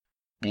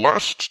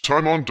Last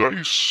time on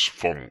Dice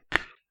Funk.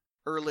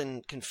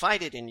 Erlin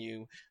confided in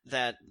you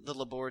that the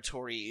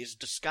laboratory is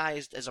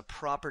disguised as a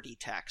property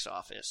tax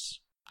office.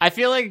 I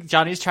feel like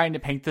Johnny's trying to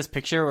paint this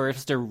picture where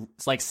it's to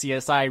like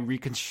CSI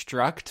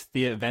reconstruct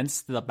the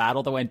events, the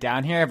battle that went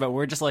down here, but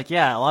we're just like,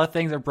 yeah, a lot of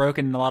things are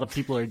broken and a lot of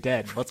people are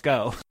dead. Let's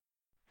go.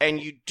 And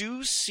you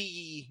do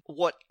see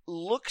what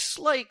looks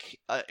like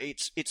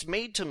it's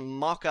made to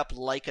mock up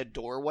like a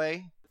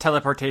doorway.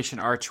 Teleportation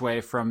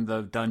archway from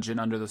the dungeon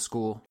under the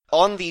school.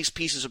 On these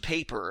pieces of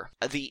paper,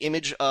 the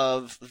image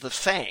of the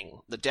fang,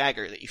 the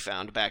dagger that you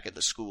found back at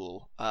the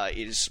school,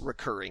 is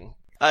recurring.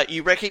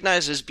 You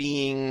recognize as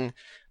being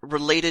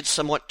related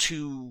somewhat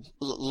to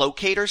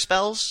locator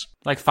spells.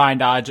 Like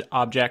find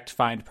object,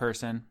 find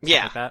person.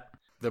 Yeah. Like that.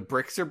 The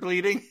bricks are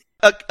bleeding?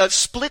 A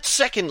split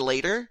second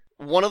later,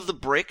 one of the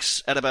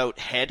bricks at about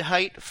head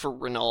height for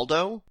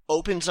Ronaldo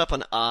opens up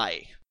an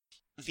eye.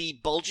 The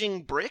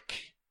bulging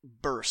brick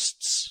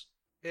bursts.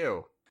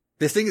 Ew.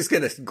 This thing is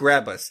gonna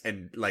grab us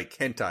and, like,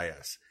 hentai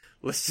us.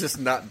 Let's just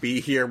not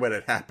be here when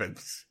it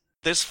happens.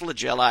 This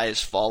flagella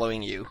is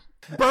following you.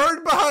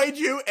 Burn behind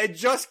you and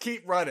just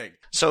keep running.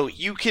 So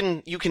you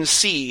can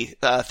see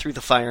through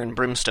the fire and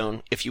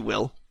brimstone, if you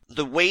will,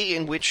 the way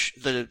in which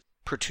the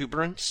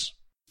protuberance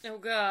Oh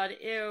god,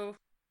 ew.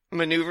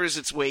 maneuvers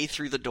its way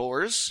through the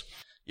doors.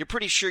 You're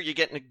pretty sure you're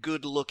getting a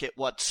good look at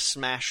what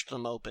smashed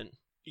them open.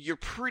 You're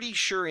pretty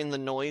sure in the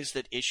noise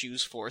that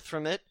issues forth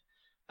from it,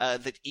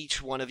 that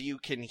each one of you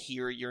can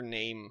hear your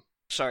name.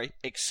 Sorry,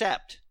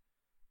 except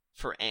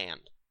for Anne.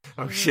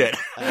 Oh shit.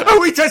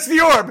 Oh, we touched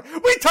the orb!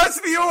 We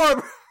touched the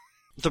orb!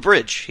 The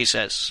bridge, he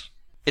says.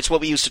 It's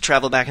what we use to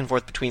travel back and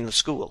forth between the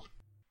school.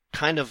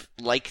 Kind of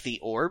like the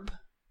orb,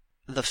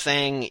 the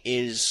fang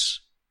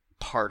is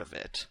part of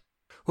it.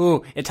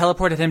 Ooh, it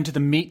teleported him to the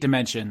meat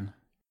dimension.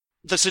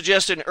 The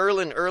suggestion,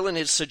 Erlin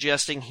is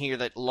suggesting here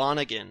that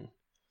Lonergan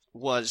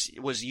was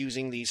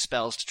using these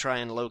spells to try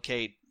and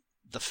locate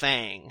the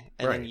fang,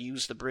 and then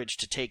use the bridge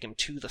to take him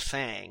to the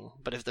fang.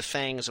 But if the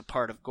fang is a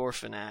part of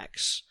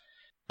Gorfanax,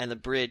 and the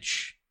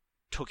bridge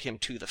took him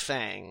to the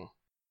fang,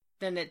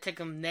 Then it took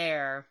him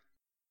there.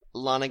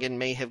 Lonergan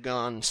may have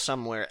gone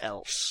somewhere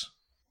else.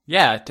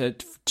 Yeah,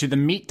 to the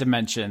meat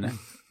dimension.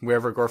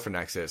 Wherever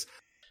Gorfanax is.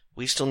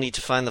 We still need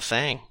to find the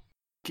fang.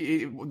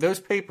 Those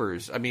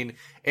papers, I mean,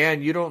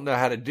 and you don't know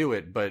how to do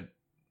it, but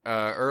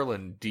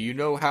Erlin, do you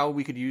know how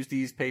we could use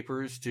these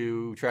papers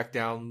to track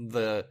down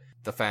the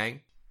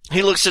fang?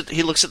 He looks at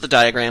the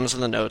diagrams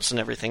and the notes and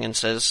everything and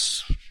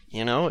says,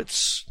 you know,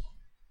 it's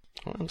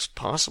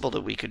possible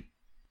that we could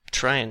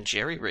try and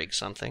jerry-rig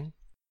something.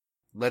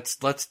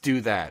 Let's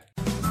do that.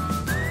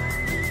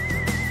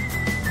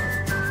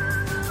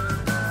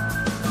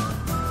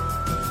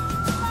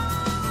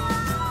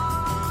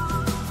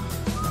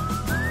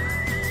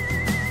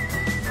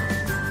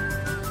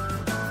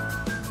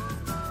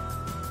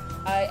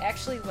 I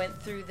actually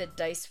went through the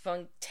Dice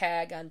Funk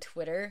tag on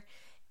Twitter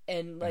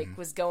and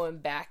was going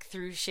back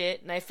through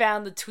shit, and I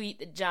found the tweet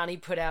that Johnny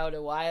put out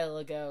a while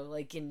ago,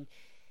 like in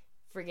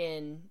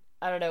friggin'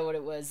 I don't know what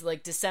it was,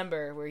 like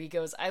December, where he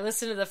goes, I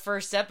listened to the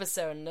first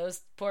episode and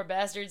those poor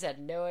bastards had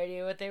no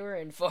idea what they were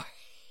in for.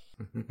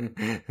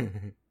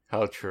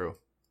 How true.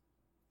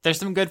 There's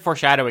some good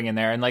foreshadowing in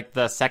there. In like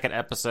the second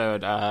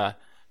episode,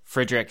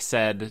 Friedrich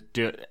said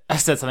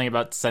something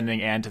about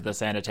sending Anne to the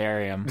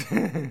sanitarium.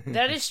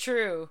 That is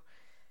true.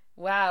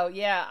 Wow,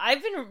 yeah.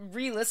 I've been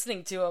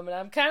re-listening to him, and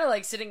I'm kind of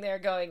like sitting there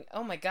going,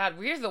 oh my god,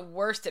 we're the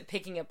worst at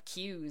picking up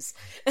cues.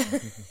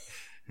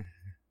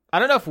 I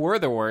don't know if we're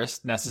the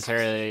worst,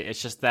 necessarily.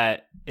 It's just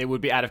that it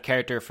would be out of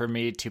character for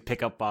me to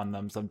pick up on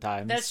them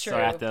sometimes. That's true. So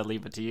I have to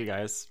leave it to you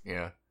guys.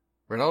 Yeah.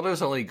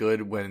 Ronaldo's only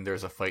good when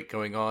there's a fight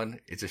going on.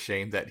 It's a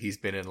shame that he's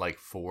been in like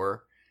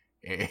 4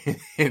 in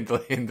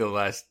the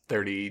last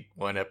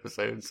 31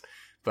 episodes.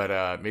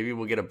 But maybe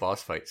we'll get a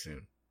boss fight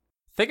soon.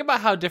 Think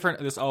about how different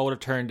this all would have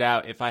turned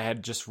out if I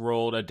had just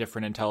rolled a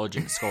different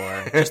intelligence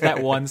score. Just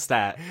that one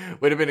stat.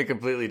 Would have been a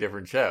completely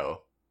different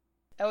show.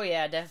 Oh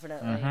yeah,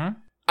 definitely. Mm-hmm.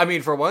 I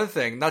mean, for one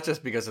thing, not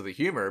just because of the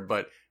humor,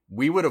 but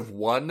we would have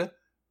won.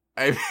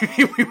 I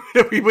mean,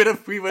 we would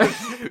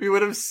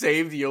have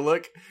saved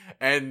Ulick,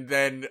 and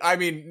then I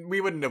mean, we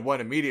wouldn't have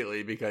won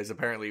immediately because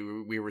apparently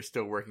we were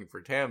still working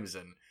for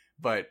Tamsin,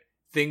 but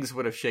things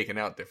would have shaken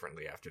out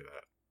differently after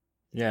that.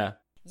 Yeah.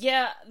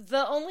 Yeah,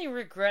 the only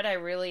regret I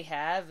really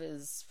have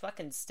is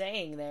fucking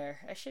staying there.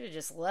 I should have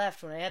just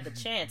left when I had the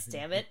chance,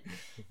 damn it.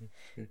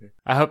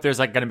 I hope there's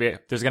gonna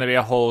be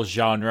a whole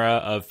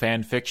genre of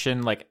fan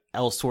fiction, like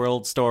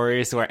Elseworld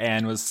stories where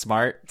Anne was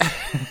smart.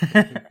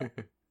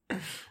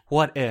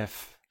 What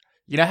if?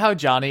 You know how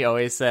Johnny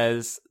always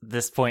says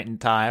this point in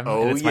time?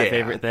 Oh, and it's my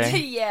favorite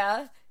thing.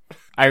 Yeah.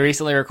 I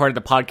recently recorded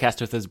a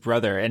podcast with his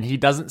brother, and he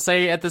doesn't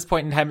say at this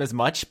point in time as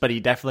much, but he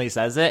definitely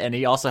says it, and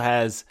he also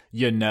has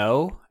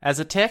as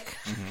a tick.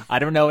 Mm-hmm. I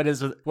don't know what it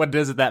is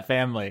with that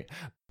family.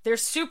 They're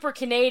super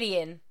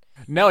Canadian.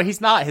 No,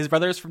 he's not. His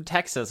brother's from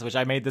Texas, which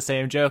I made the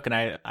same joke,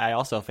 and I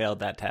also failed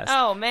that test.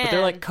 Oh, man. But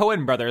they're like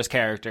Coen Brothers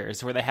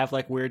characters, where they have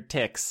like weird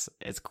ticks.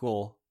 It's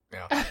cool.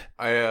 Yeah.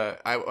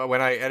 I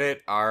when I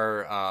edit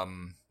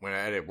when I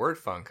edit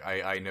WordFunk,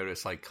 I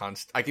notice like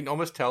I can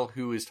almost tell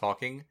who is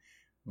talking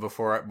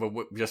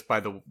just by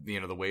the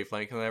the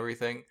wavelength and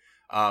everything.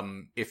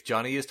 If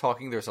Johnny is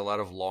talking, there's a lot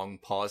of long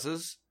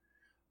pauses.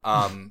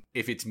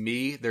 If it's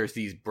me, there's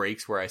these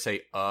breaks where I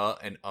say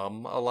and a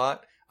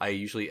lot. I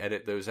usually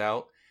edit those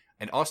out.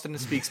 And Austin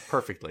speaks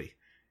perfectly.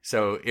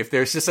 So if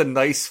there's just a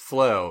nice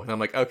flow, and I'm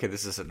like, okay,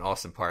 this is an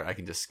awesome part, I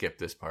can just skip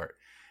this part.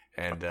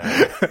 And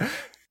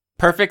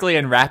perfectly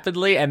and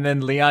rapidly. And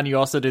then Leon, you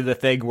also do the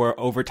thing where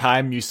over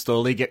time you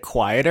slowly get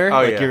quieter,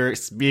 you're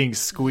being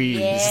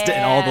squeezed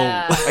and all the.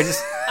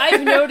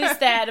 I've noticed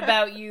that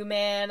about you,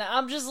 man.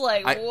 I'm just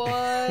like,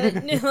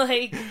 what?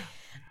 Like,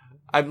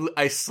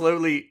 I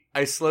slowly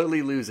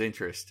lose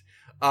interest.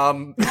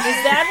 Is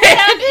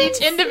that what each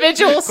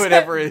individual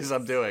whatever it is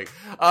I'm doing?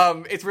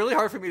 It's really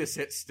hard for me to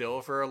sit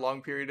still for a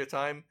long period of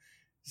time.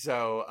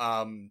 So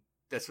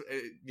that's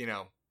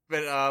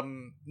But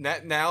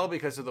now,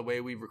 because of the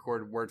way we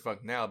record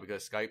WordFunk now,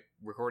 because Skype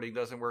recording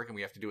doesn't work and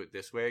we have to do it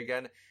this way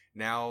again,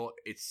 now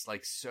it's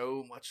like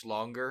so much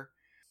longer.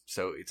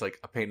 So it's like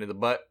a pain in the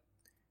butt.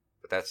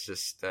 But that's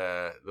just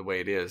the way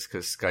it is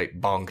because Skype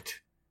bonked.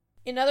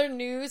 In other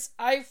news,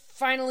 I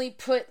finally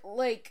put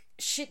like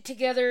shit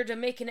together to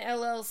make an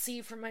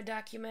LLC for my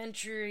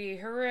documentary.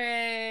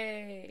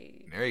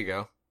 Hooray! There you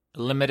go.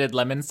 Limited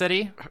Lemon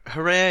City?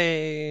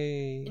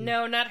 Hooray!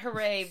 No, not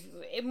hooray.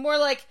 More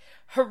like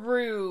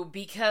Haru,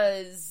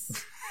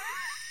 because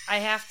I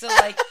have to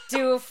like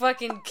do a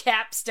fucking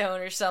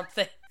capstone or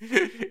something.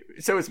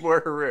 So it's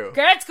more Haru.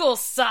 Grad school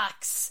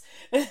sucks.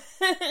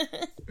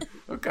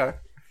 Okay.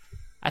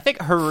 I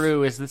think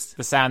Haru is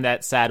the sound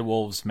that sad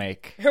wolves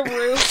make.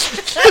 Haru.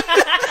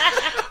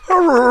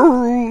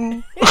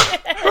 Haru.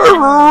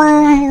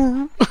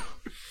 Haru.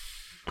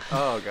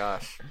 Oh,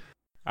 gosh.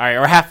 All right,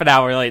 we're half an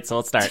hour late, so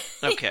let's start.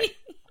 Okay.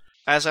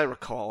 As I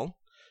recall,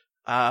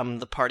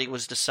 the party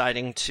was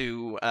deciding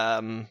to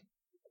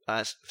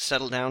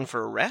settle down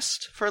for a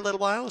rest for a little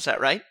while. Is that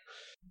right?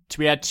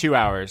 We had 2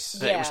 hours.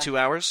 Yeah. It was 2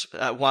 hours,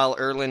 while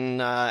Erlen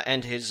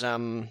and his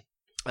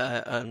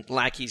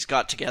lackeys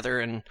got together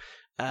and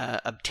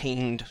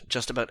obtained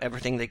just about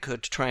everything they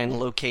could to try and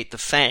locate the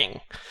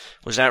Fang.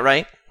 Was that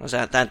right? Was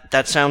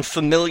that sound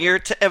familiar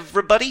to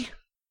everybody?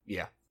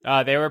 Yeah.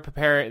 They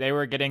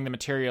were getting the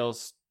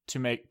materials to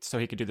make so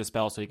he could do the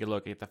spell so he could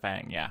locate the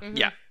Fang. Yeah. Mm-hmm.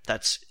 Yeah,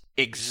 that's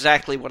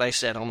exactly what I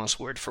said,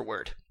 almost word for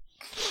word.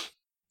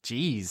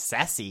 Jeez,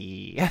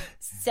 sassy.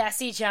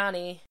 Sassy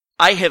Johnny.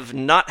 I have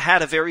not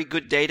had a very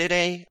good day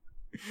today.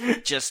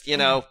 Just,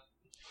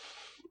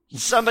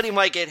 somebody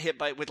might get hit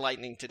with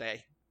lightning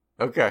today.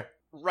 Okay.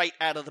 Right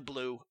out of the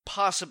blue,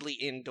 possibly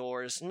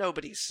indoors.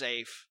 Nobody's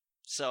safe.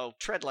 So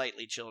tread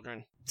lightly,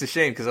 children. It's a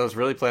shame because I was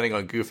really planning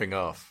on goofing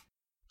off.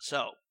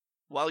 So,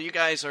 while you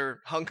guys are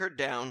hunkered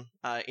down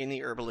in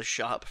the herbalist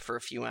shop for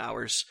a few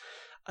hours,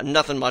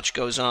 nothing much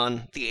goes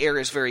on. The air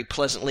is very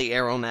pleasantly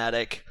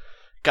aromatic.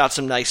 Got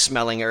some nice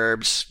smelling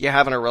herbs. You're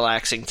having a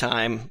relaxing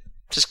time.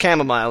 Just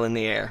chamomile in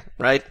the air,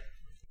 right?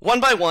 One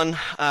by one,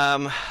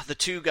 the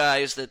two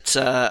guys that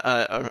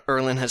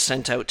Erlen has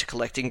sent out to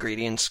collect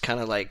ingredients kind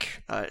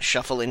of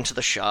shuffle into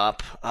the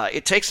shop.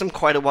 It takes them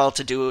quite a while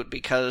to do it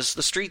because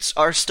the streets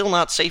are still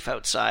not safe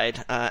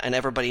outside, and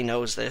everybody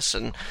knows this,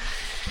 and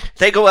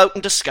they go out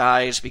in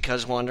disguise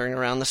because wandering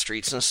around the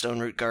streets in a Stone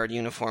Root Guard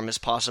uniform is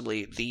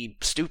possibly the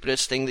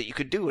stupidest thing that you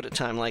could do at a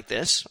time like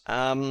this.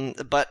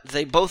 But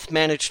they both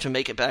manage to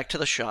make it back to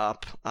the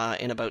shop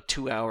in about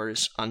 2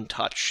 hours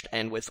untouched,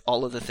 and with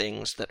all of the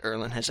things that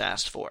Erlen has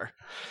asked for.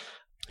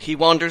 He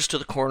wanders to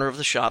the corner of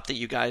the shop that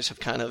you guys have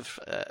kind of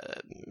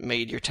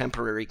made your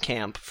temporary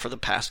camp for the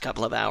past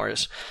couple of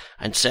hours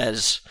and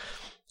says,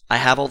 I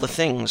have all the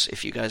things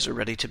if you guys are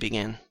ready to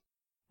begin.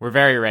 We're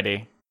very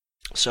ready.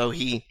 So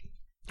he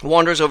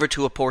wanders over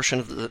to a portion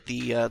of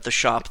the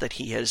shop that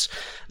he has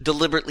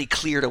deliberately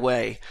cleared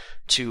away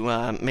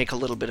to make a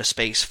little bit of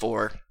space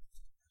for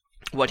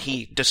what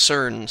he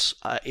discerns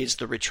is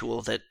the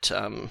ritual that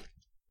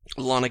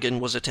Lonergan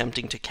was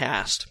attempting to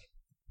cast.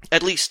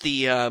 At least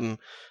the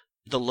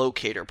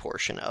locator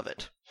portion of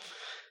it.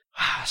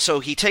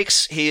 So he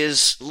takes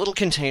his little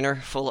container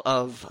full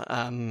of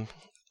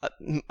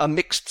a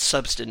mixed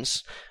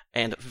substance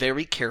and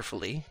very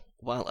carefully,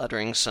 while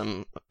uttering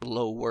some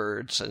low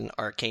words and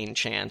arcane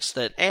chants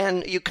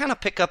and you kind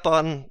of pick up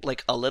on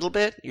like a little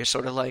bit. You're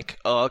sort of like,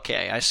 oh,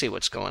 okay, I see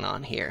what's going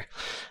on here.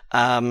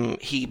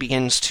 He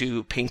begins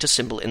to paint a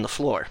symbol in the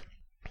floor.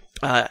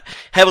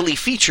 Heavily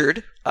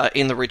featured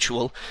in the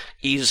ritual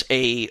is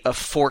a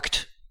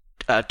forked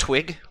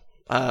twig,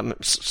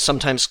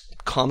 sometimes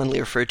commonly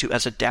referred to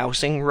as a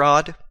dowsing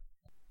rod.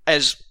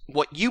 As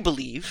what you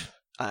believe,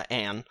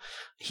 Anne,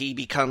 he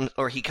comes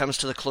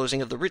to the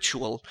closing of the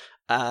ritual.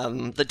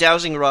 The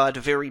dowsing rod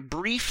very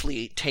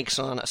briefly takes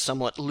on a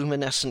somewhat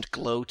luminescent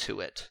glow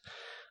to it,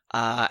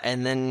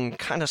 and then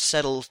kind of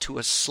settles to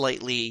a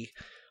slightly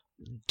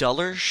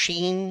duller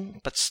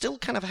sheen, but still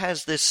kind of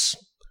has this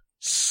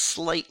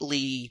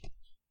slightly,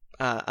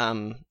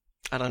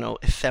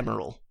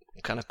 ephemeral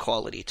kind of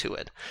quality to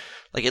it.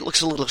 Like, it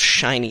looks a little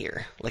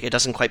shinier, like it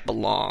doesn't quite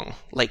belong,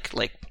 like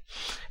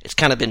it's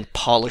kind of been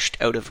polished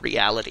out of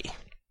reality.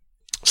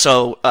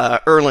 So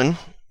Erlen,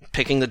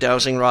 picking the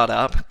dowsing rod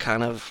up,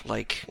 kind of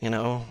like,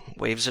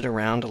 waves it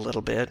around a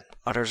little bit,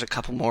 utters a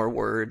couple more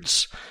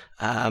words,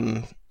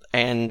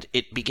 and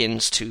it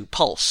begins to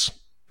pulse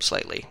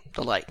slightly,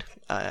 the light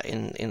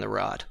in the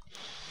rod.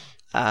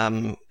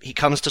 He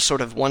comes to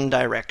sort of one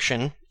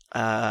direction,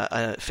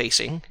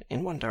 facing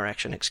in one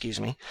direction,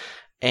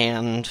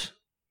 and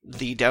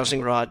the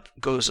dowsing rod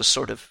goes a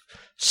sort of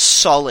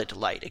solid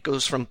light. It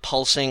goes from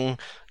pulsing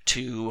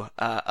to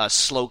a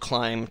slow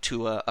climb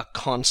to a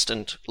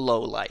constant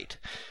low light.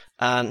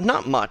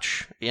 Not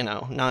much,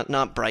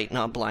 not bright,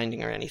 not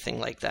blinding or anything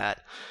like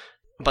that.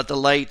 But the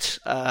light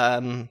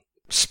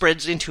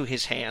spreads into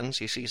his hands.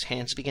 You see his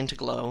hands begin to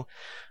glow,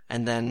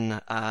 and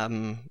then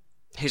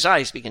his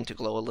eyes begin to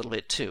glow a little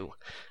bit too.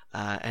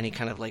 And he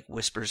kind of like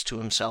whispers to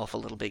himself a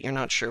little bit. You're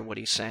not sure what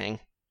he's saying.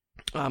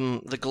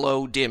 The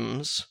glow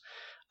dims,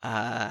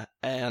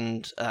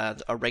 and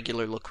a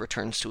regular look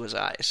returns to his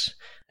eyes.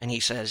 And he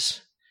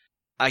says,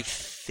 "I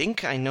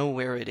think I know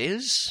where it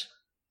is,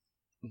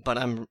 but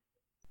I'm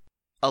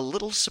a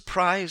little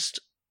surprised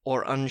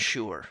or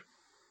unsure."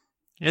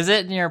 Is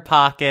it in your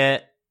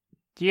pocket?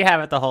 Do you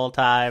have it the whole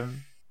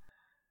time?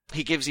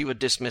 He gives you a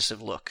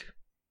dismissive look.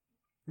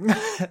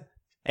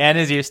 Anne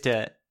is used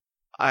to it.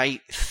 I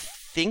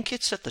think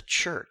it's at the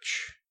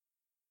church.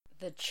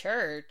 The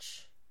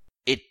church?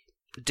 It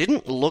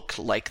didn't look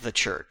like the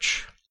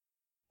church.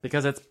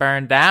 Because it's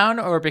burned down,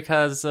 or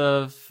because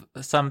of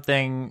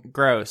something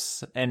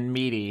gross and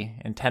meaty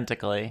and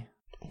tentacly?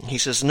 He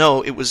says,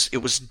 no, it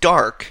was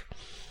dark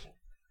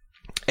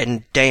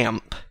and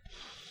damp.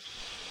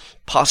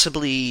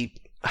 Possibly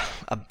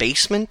a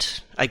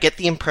basement? I get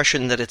the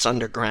impression that it's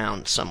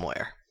underground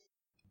somewhere.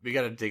 We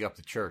gotta dig up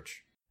the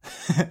church.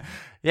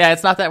 Yeah,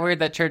 it's not that weird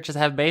that churches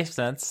have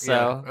basements,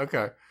 so... Yeah,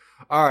 okay.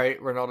 Alright,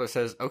 Ronaldo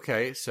says,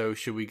 okay, so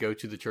should we go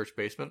to the church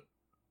basement?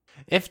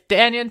 If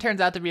Danyon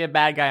turns out to be a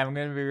bad guy, I'm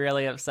going to be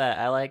really upset.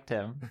 I liked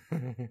him.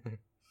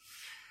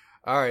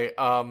 Alright,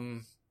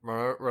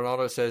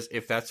 Ronaldo says,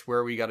 if that's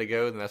where we gotta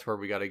go, then that's where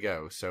we gotta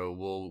go. So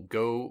we'll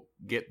go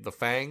get the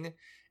Fang,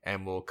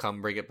 and we'll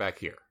come bring it back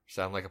here.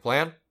 Sound like a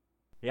plan?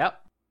 Yep.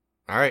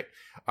 Alright,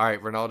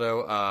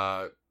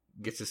 Ronaldo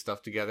gets his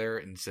stuff together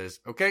and says,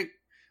 okay.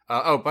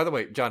 Oh, by the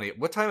way, Johnny,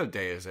 what time of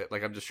day is it?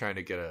 Like, I'm just trying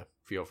to get a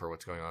feel for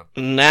what's going on.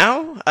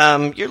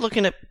 Now? You're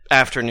looking at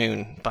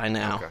afternoon by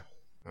now.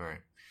 Okay.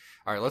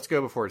 Alright, let's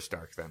go before it's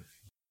dark then.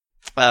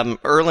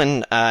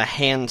 Erlen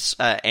hands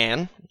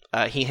Anne.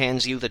 He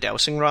hands you the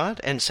dowsing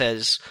rod and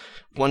says,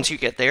 once you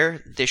get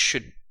there, this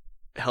should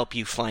help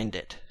you find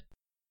it.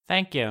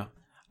 Thank you.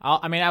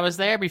 I was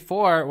there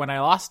before when I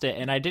lost it,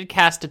 and I did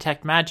cast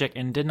Detect Magic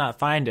and did not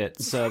find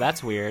it, so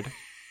that's weird.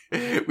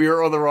 We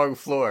were on the wrong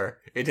floor.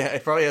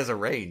 It probably has a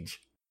range.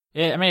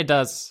 Yeah, it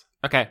does.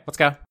 Okay, let's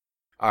go.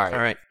 All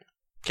right.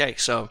 Okay,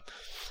 so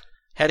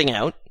heading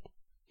out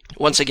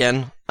once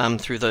again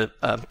through the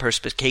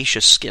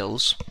perspicacious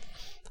skills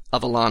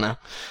of Alana,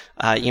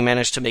 you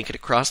manage to make it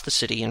across the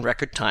city in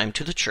record time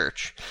to the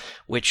church,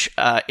 which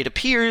it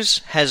appears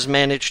has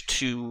managed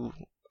to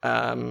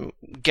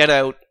get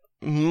out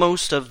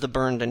most of the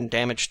burned and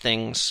damaged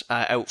things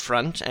out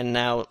front, and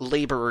now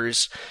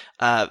laborers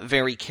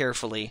very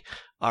carefully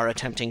are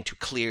attempting to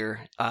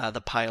clear the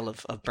pile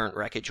of burnt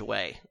wreckage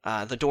away.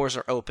 The doors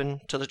are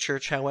open to the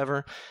church,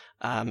 however,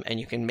 and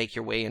you can make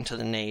your way into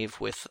the nave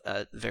with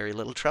very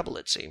little trouble,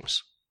 it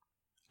seems.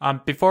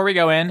 Before we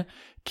go in,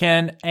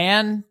 can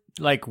Anne,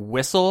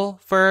 whistle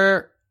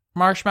for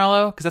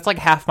Marshmallow? Because that's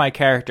half my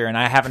character, and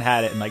I haven't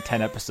had it in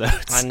 10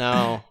 episodes. I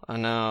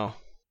know.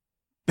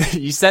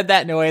 You said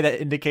that in a way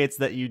that indicates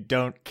that you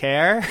don't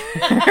care.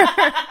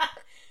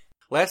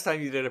 Last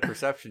time you did a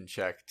perception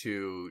check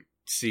to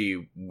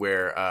see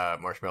where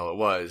Marshmallow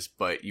was,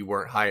 but you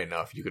weren't high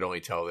enough. You could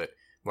only tell that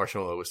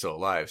Marshmallow was still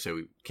alive.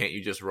 So can't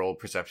you just roll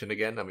perception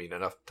again? I mean,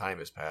 enough time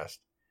has passed.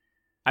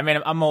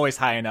 I'm always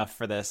high enough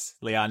for this,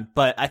 Leon.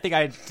 But I think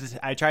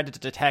I tried to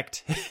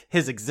detect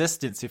his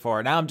existence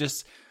before. Now I'm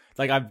just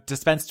I've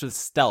dispensed with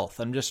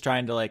stealth. I'm just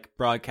trying to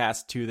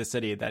broadcast to the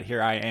city that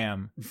here I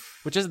am,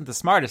 which isn't the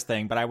smartest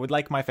thing, but I would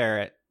like my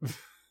ferret.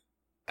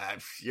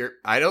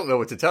 I don't know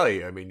what to tell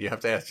you. I mean, you have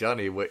to ask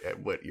Johnny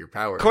what your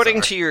powers are.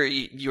 According to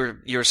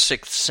your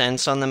sixth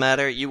sense on the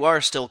matter, you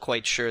are still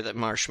quite sure that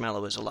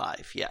Marshmallow is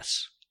alive,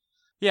 yes.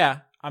 Yeah,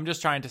 I'm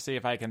just trying to see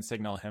if I can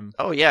signal him.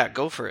 Oh yeah,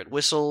 go for it.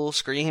 Whistle,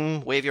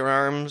 scream, wave your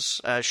arms,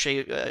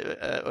 shake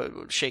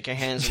your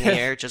hands in the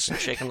air, just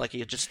shake them like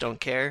you just don't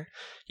care.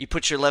 You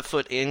put your left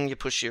foot in, you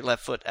push your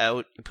left foot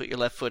out, you put your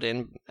left foot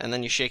in, and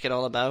then you shake it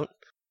all about.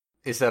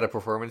 Is that a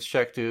performance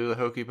check to the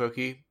Hokey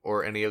Pokey,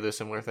 or any of those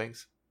similar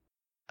things?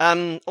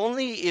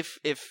 Only if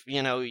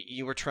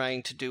you were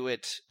trying to do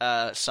it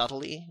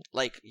subtly,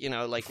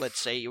 let's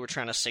say you were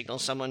trying to signal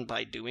someone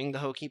by doing the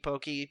Hokey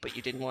Pokey, but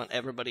you didn't want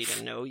everybody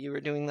to know you were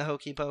doing the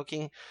Hokey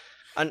Pokey.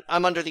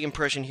 I'm under the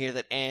impression here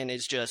that Anne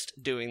is just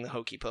doing the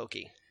Hokey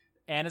Pokey.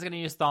 Anna's going to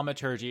use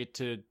thaumaturgy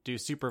to do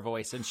super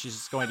voice, and she's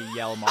just going to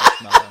yell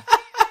marshmallow.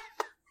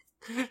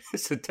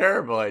 It's a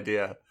terrible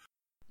idea.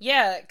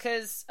 Yeah,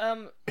 because,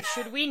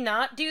 should we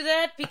not do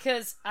that?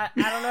 Because I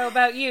don't know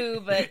about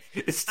you, but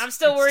I'm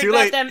still worried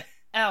about them.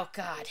 Oh,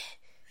 God.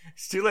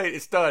 It's too late.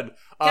 It's done.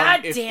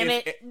 God damn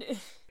it.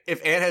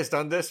 If Anne has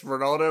done this,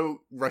 Ronaldo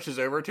rushes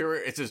over to her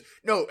and says,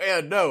 "No,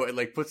 Anne, no," and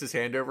like puts his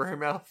hand over her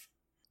mouth.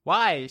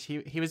 Why?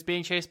 He was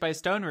being chased by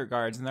Stoneroot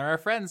guards, and they're our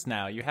friends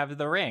now. You have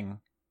the ring.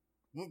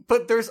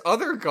 But there's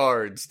other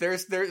guards.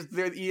 There's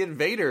the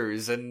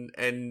invaders,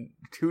 and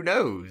who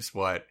knows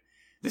what.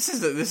 This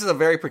is a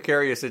very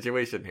precarious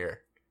situation here.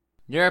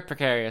 You're a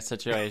precarious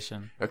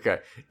situation. Okay.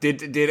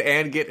 Did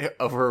Anne get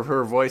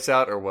her voice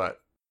out or what?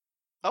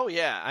 Oh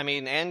yeah, I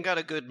mean, Anne got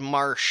a good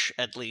marsh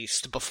at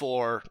least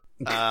before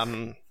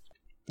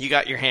you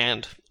got your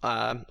hand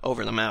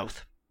over the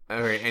mouth.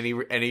 All right.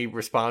 Any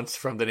response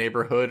from the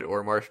neighborhood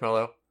or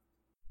Marshmallow?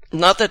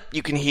 Not that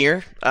you can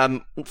hear.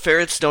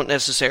 Ferrets don't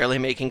necessarily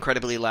make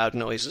incredibly loud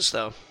noises,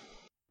 though.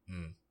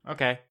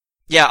 Okay.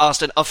 Yeah,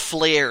 Austin, a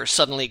flare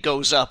suddenly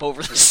goes up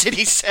over the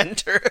city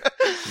center.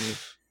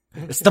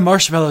 It's the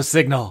marshmallow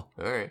signal.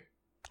 All right.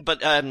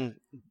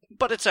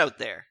 But it's out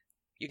there.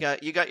 You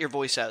got your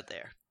voice out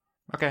there.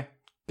 Okay.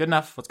 Good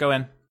enough. Let's go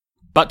in.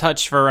 Butt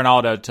touch for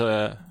Ronaldo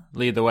to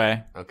lead the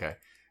way. Okay.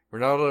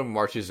 Ronaldo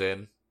marches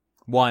in.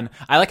 1.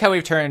 I like how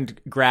we've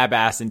turned grab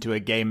ass into a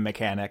game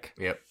mechanic.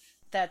 Yep.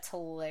 That's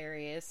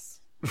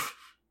hilarious.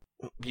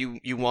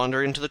 You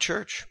wander into the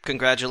church.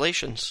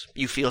 Congratulations.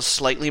 You feel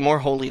slightly more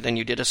holy than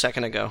you did a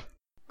second ago.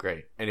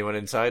 Great. Anyone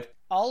inside?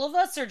 All of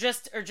us, or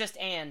just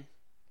Anne?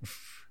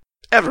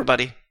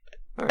 Everybody.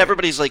 Right.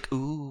 Everybody's like,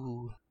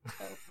 ooh.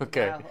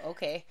 Okay. Wow,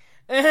 okay.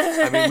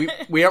 I mean,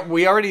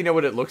 we already know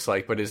what it looks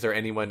like, but is there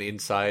anyone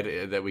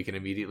inside that we can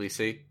immediately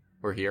see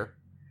or hear?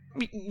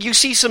 You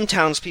see some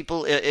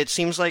townspeople. It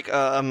seems like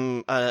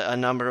a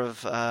number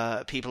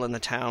of people in the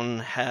town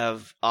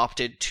have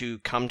opted to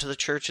come to the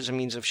church as a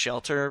means of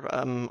shelter,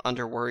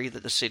 under worry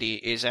that the city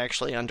is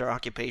actually under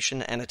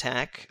occupation and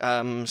attack.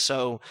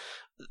 So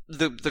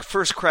the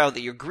first crowd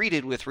that you're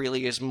greeted with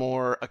really is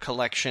more a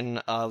collection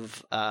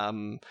of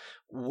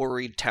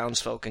worried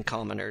townsfolk and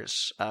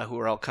commoners who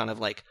are all kind of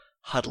like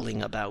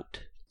huddling about.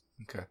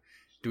 Okay.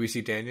 Do we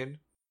see Danyon?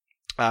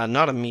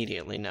 Not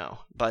immediately, no.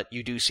 But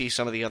you do see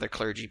some of the other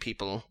clergy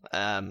people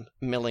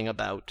milling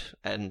about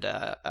and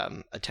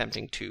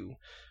attempting to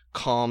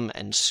calm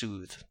and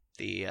soothe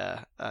the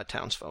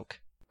townsfolk.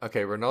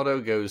 Okay,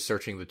 Ronaldo goes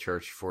searching the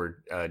church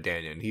for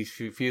Danyon. He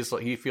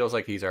feels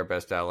like he's our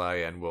best ally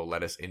and will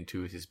let us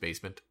into his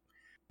basement.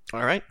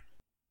 All right.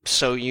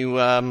 So you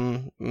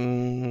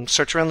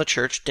search around the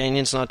church.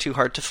 Danyon's not too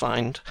hard to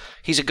find.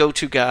 He's a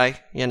go-to guy,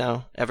 you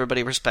know.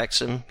 Everybody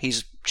respects him.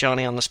 He's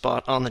Johnny on the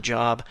spot, on the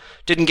job.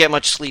 Didn't get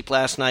much sleep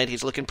last night.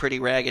 He's looking pretty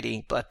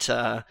raggedy, but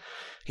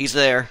he's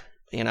there,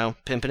 you know,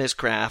 pimping his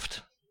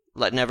craft,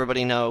 letting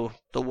everybody know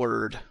the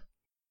word.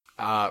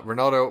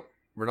 Ronaldo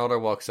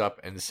walks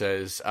up and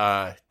says,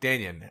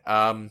 Danyon,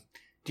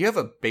 do you have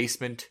a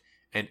basement?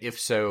 And if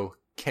so,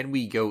 can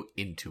we go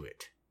into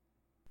it?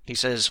 He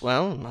says,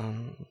 well,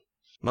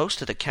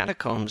 most of the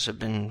catacombs have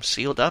been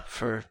sealed up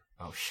for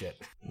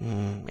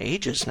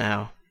ages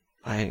now.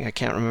 I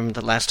can't remember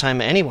the last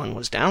time anyone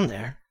was down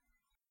there.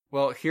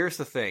 Well, here's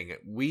the thing.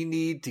 We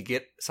need to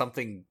get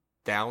something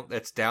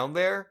that's down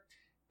there.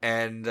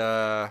 And,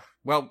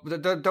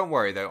 don't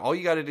worry, though. All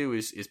you got to do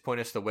is point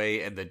us the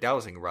way, and the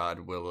dowsing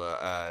rod will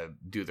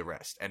do the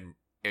rest. And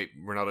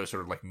Ronaldo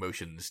sort of like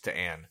motions to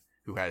Anne,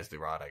 who has the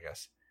rod, I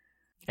guess.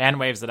 Anne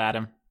waves it at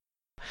him.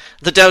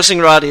 The dowsing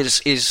rod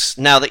is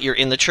now that you're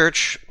in the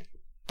church,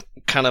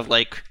 kind of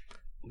like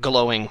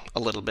glowing a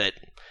little bit.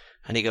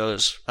 And he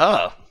goes,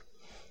 oh,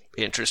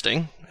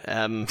 interesting.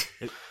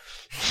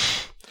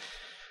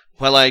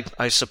 Well,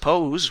 I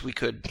suppose we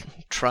could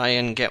try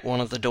and get one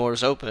of the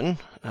doors open.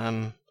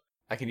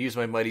 I can use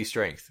my mighty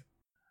strength.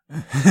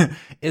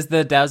 Is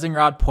the dowsing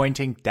rod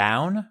pointing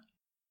down?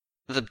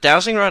 The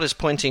dowsing rod is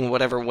pointing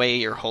whatever way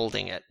you're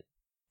holding it.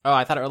 Oh,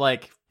 I thought it were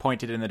like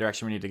pointed in the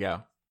direction we need to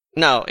go.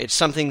 No, it's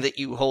something that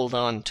you hold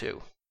on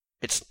to.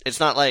 It's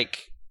not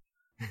like,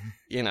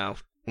 you know,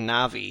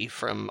 Navi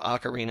from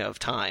Ocarina of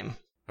Time.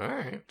 All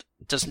right.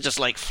 It doesn't just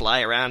like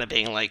fly around and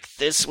being like,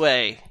 this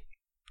way.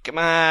 Come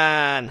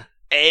on.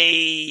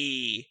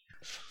 Hey.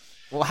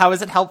 Well, how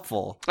is it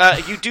helpful?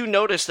 You do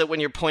notice that when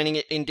you're pointing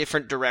it in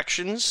different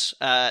directions,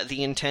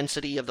 the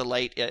intensity of the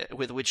light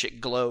with which it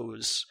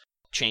glows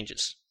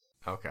changes.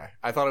 Okay.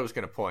 I thought it was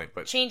going to point,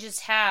 but... Changes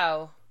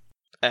how?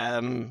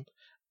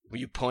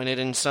 You point it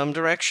in some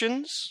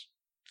directions,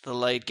 the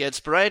light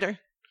gets brighter.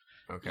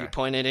 Okay. You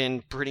point it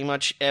in pretty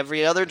much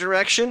every other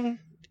direction,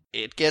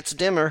 it gets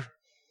dimmer.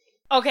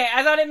 Okay,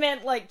 I thought it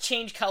meant, like,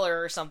 change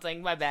color or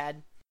something. My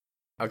bad.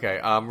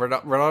 Okay,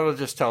 Ronaldo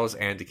just tells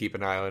Anne to keep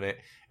an eye on it,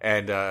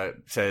 and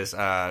says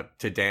to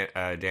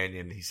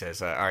Danyon, he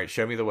says, all right,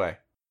 show me the way.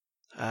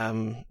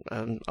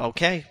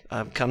 Okay,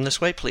 come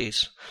this way,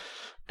 please.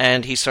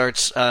 And he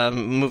starts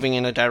moving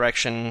in a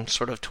direction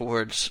sort of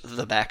towards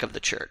the back of the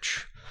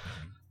church.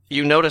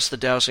 You notice the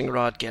dowsing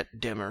rod get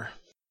dimmer.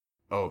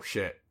 Oh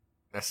shit,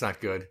 that's not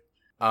good.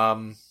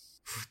 Damn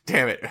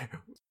it.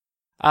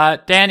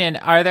 Danyan,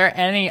 are there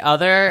any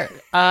other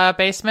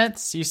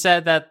basements? You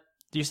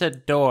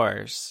said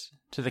doors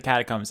to the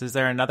catacombs. Is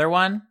there another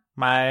one?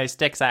 My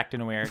stick's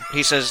acting weird.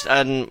 He says,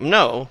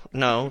 no,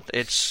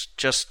 it's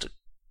just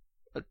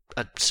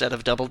a set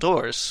of double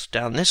doors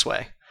down this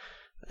way.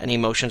 And he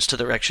motions to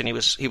the direction he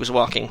was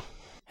walking.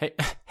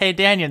 Hey,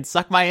 Danyan,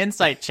 suck my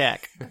insight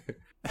check.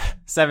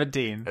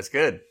 17. That's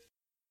good.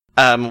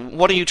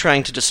 What are you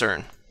trying to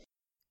discern?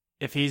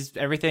 If he's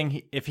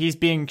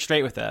being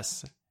straight with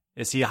us,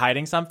 is he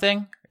hiding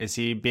something? Is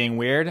he being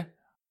weird?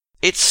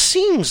 It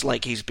seems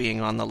like he's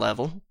being on the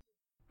level.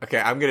 Okay,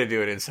 I'm gonna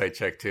do an insight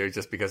check too,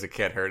 just because it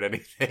can't hurt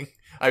anything.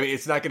 I mean,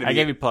 it's not gonna be... I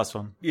gave you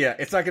 +1. Yeah,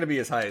 it's not gonna be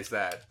as high as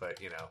that,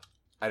 but, you know,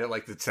 I don't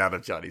like the sound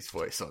of Johnny's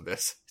voice on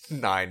this.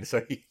 9,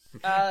 so he...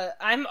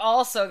 I'm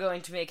also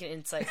going to make an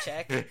insight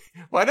check.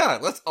 Why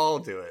not? Let's all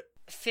do it.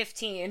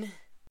 15.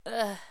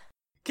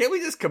 Can't we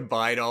just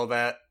combine all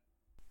that?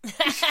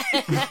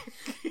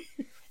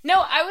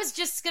 No, I was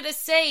just gonna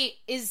say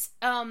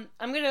I'm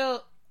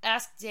gonna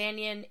ask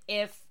Danyan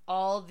if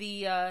all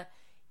the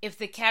if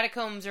the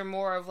catacombs are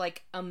more of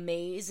like a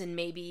maze, and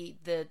maybe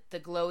the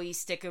glowy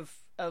stick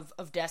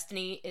of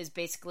destiny is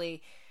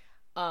basically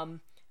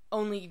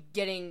only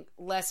getting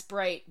less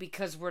bright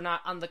because we're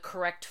not on the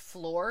correct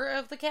floor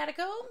of the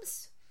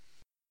catacombs.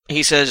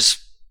 He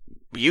says,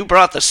 "You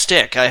brought the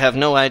stick. I have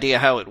no idea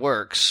how it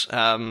works."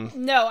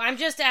 No, I'm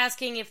just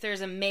asking if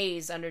there's a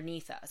maze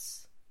underneath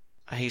us.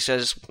 He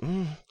says,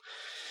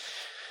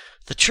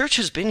 "The church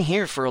has been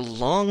here for a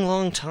long,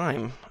 long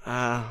time.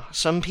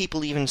 Some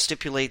people even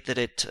stipulate that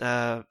it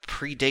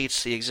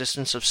predates the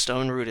existence of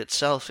Stoneroot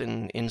itself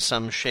in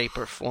some shape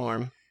or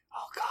form."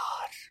 Oh, God.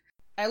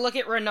 I look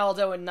at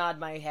Ronaldo and nod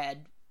my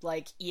head,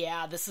 like,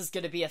 yeah, this is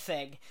gonna be a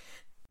thing.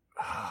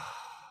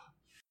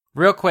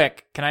 Real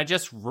quick, can I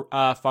just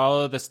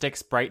follow the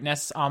stick's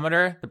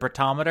brightness-ometer, the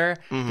britometer,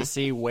 to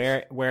see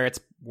where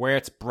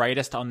it's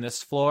brightest on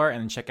this floor,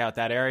 and check out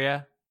that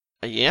area?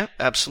 Yeah,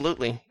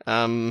 absolutely.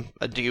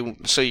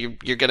 So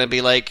you're gonna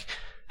be like,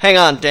 "Hang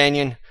on,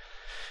 Danyan.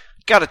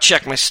 Gotta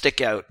check my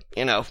stick out,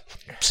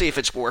 see if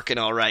it's working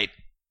all right."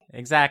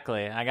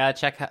 Exactly. I gotta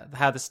check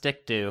how the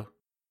stick do.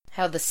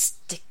 How the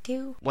stick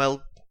do?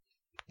 Well,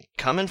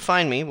 come and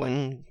find me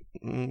when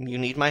you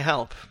need my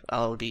help.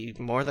 I'll be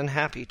more than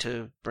happy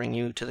to bring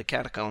you to the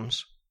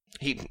catacombs.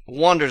 He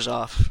wanders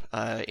off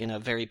in a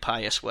very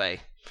pious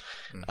way.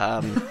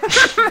 The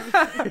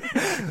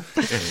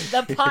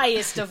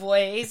piest of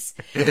ways.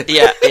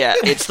 Yeah.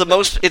 It's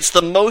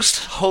the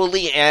most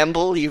holy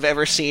amble you've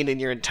ever seen in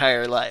your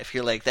entire life.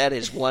 You're like, that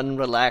is one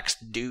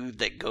relaxed dude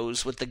that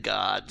goes with the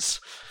gods.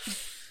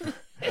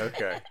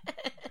 Okay.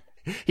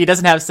 He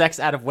doesn't have sex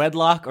out of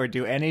wedlock or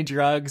do any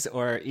drugs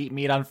or eat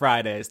meat on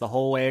Fridays the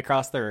whole way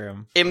across the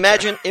room.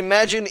 Imagine,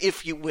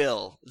 if you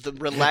will, the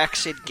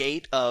relaxed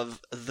gait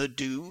of the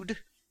dude.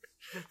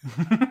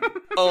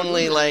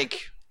 Only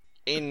like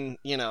in,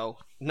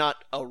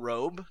 not a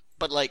robe,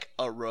 but like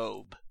a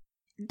robe.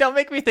 Don't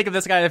make me think of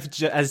this guy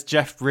as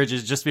Jeff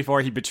Bridges just before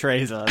he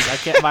betrays us.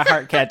 My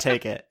heart can't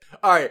take it.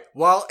 All right.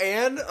 While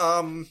Anne,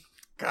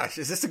 gosh,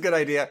 is this a good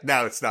idea?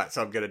 No, it's not.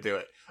 So I'm gonna do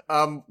it.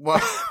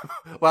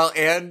 While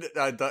Anne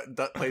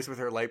plays with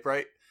her light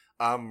bright,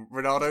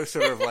 Ronaldo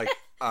sort of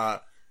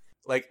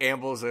like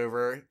ambles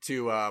over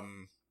to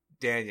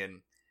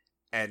Danyan,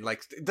 and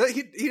like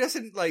he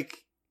doesn't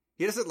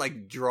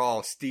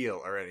draw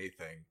steel or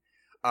anything,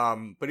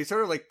 but he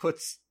sort of like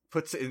puts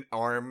an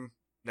arm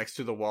next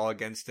to the wall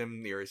against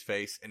him near his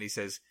face, and he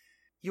says,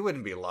 "You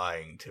wouldn't be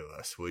lying to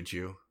us, would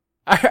you?"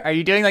 Are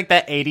you doing like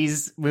that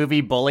 80s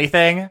movie bully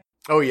thing?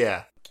 Oh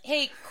yeah.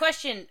 Hey,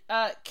 question.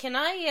 Can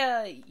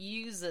I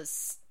use a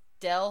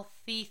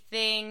stealthy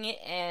thing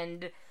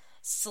and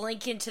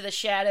slink into the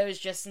shadows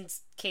just in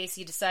case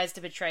he decides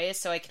to betray us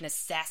so I can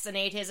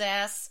assassinate his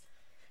ass?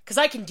 Because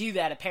I can do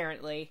that,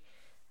 apparently.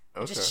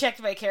 Okay. Just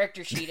checked my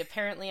character sheet.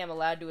 Apparently I'm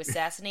allowed to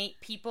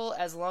assassinate people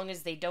as long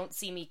as they don't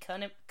see me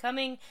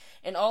coming,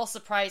 and all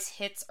surprise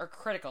hits are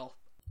critical.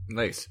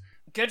 Nice.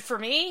 Good for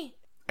me?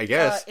 I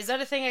guess. Is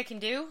that a thing I can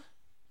do,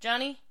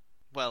 Johnny?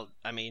 Well,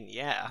 I mean,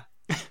 yeah.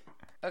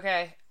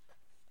 Okay.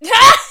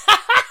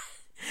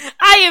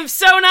 I am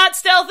so not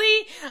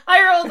stealthy!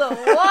 I rolled a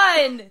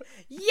 1!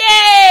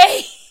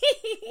 Yay!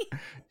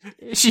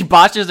 She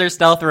botches her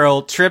stealth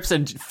roll, trips,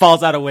 and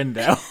falls out a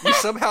window.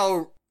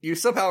 You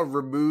somehow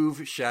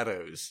remove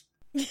shadows.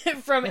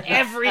 From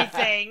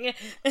everything.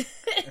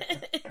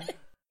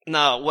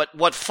 No,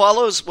 what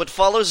follows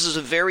is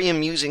a very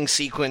amusing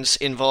sequence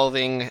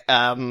involving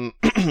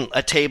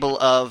a table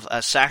of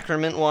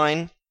sacrament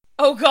wine.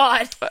 Oh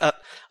god.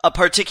 A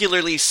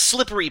particularly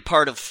slippery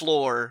part of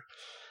floor,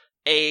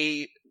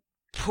 a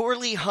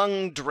poorly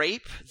hung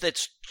drape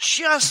that's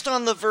just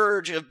on the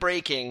verge of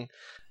breaking,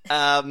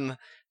 and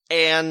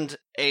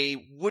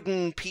a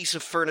wooden piece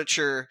of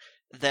furniture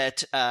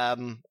that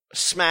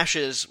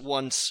smashes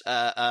once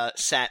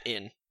sat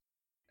in.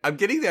 I'm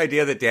getting the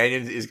idea that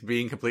Daniel is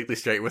being completely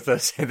straight with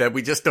us and that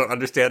we just don't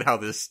understand how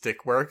this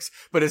stick works.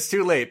 But it's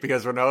too late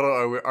because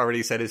Ronaldo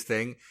already said his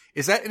thing.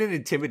 Is that an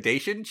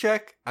intimidation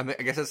check? I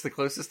guess that's the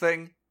closest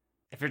thing.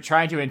 If you're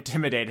trying to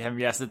intimidate him,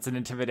 yes, it's an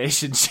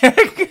intimidation check.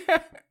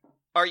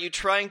 Are you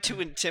trying to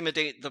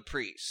intimidate the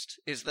priest?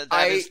 Is that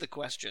is the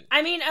question?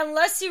 I mean,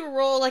 unless you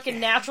roll like a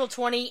natural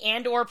 20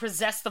 and or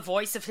possess the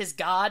voice of his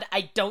god,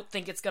 I don't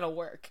think it's gonna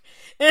work.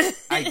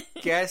 I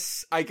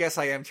guess I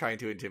am trying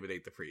to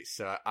intimidate the priest,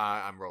 so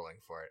I'm rolling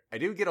for it. I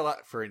do get a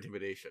lot for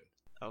intimidation.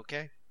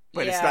 Okay.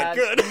 But it's not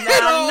good.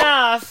 Not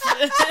enough.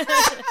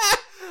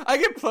 I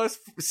get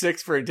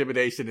 +6 for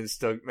intimidation and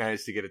still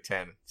manage to get a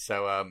 10.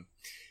 So,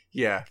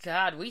 yeah.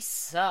 God, we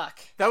suck.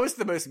 That was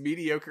the most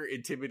mediocre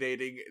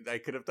intimidating I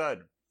could have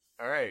done.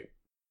 All right.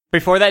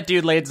 Before that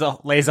dude lays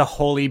a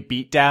holy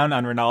beatdown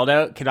on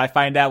Ronaldo, can I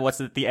find out what's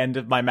at the end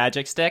of my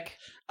magic stick?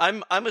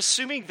 I'm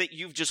assuming that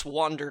you've just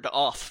wandered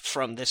off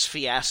from this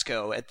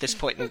fiasco at this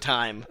point in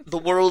time. The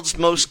world's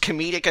most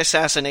comedic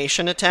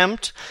assassination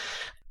attempt,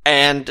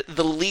 and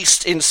the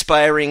least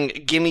inspiring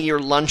gimme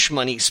your lunch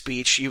money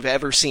speech you've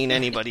ever seen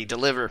anybody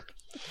deliver.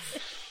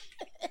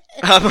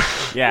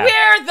 Yeah.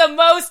 We're the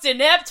most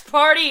inept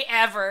party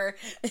ever.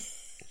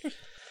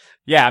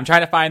 Yeah, I'm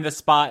trying to find the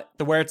spot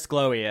where it's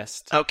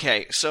glowiest.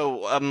 Okay,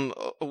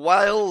 so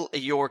while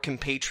your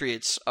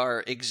compatriots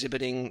are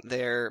exhibiting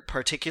their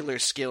particular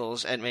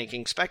skills at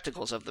making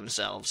spectacles of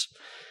themselves,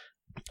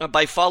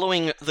 by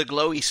following the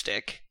glowy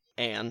stick,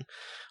 Anne,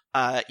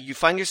 you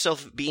find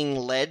yourself being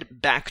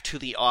led back to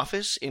the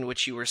office in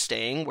which you were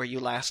staying, where you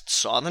last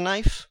saw the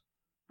knife.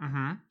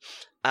 Mm-hmm.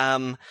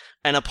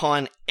 And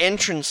upon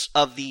entrance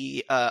of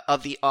the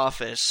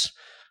office,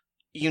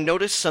 you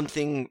notice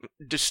something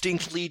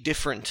distinctly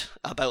different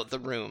about the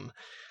room,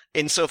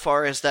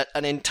 insofar as that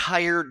an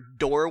entire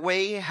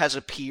doorway has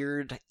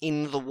appeared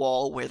in the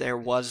wall where there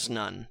was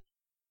none.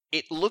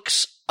 It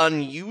looks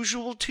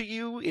unusual to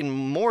you in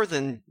more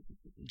than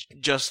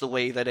just the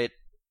way that it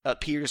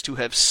appears to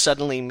have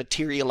suddenly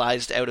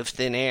materialized out of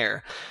thin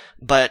air,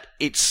 but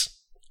its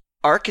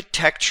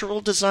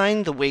architectural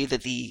design, the way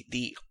that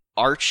the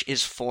arch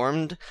is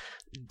formed,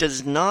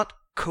 does not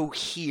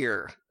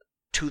cohere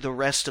to the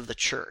rest of the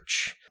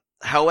church.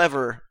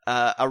 However,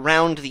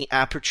 around the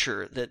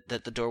aperture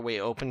that the doorway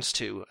opens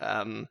to,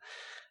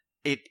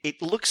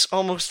 it looks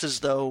almost as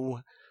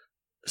though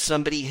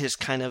somebody has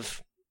kind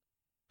of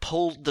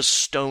pulled the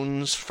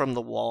stones from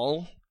the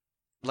wall.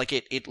 Like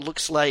it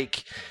looks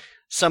like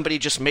somebody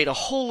just made a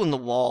hole in the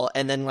wall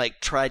and then like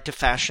tried to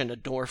fashion a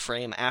door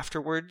frame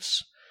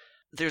afterwards.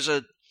 There's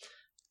a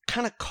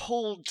kind of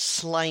cold,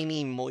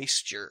 slimy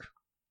moisture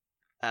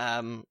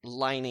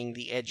lining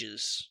the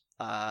edges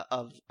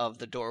of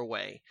the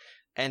doorway,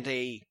 and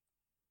a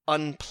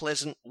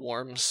unpleasant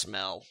warm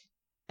smell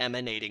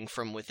emanating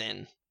from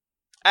within.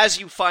 As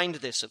you find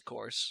this, of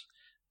course,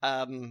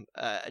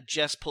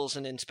 Jess pulls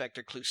an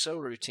Inspector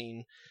Clouseau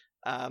routine,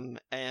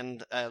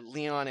 and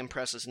Leon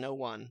impresses no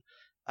one,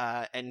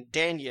 and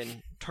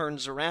Danyan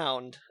turns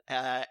around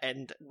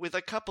and, with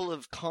a couple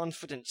of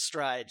confident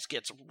strides,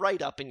 gets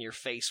right up in your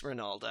face,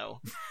 Ronaldo,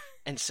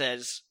 and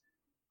says,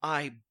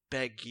 "I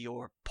beg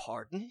your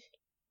pardon?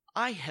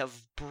 I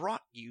have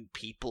brought you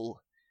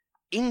people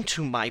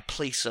into my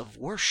place of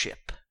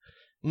worship,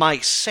 my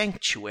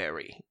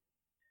sanctuary.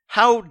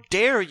 How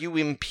dare you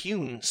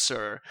impugn,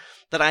 sir,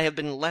 that I have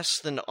been less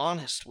than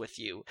honest with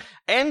you,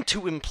 and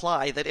to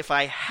imply that if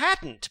I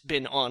hadn't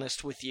been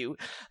honest with you,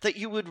 that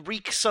you would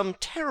wreak some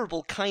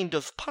terrible kind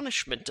of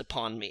punishment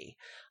upon me?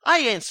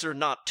 I answer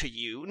not to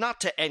you, not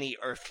to any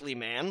earthly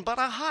man, but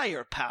a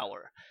higher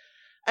power.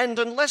 And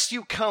unless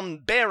you come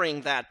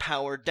bearing that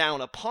power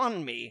down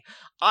upon me,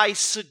 I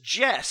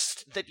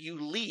suggest that you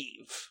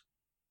leave."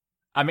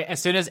 I mean,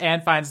 as soon as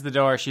Anne finds the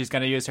door, she's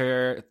going to use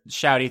her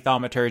shouty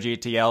thaumaturgy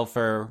to yell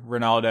for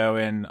Ronaldo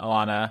and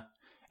Alana.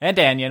 And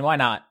Danyan, why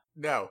not?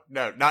 No,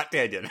 not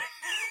Danyan.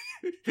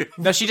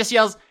 No, she just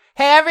yells,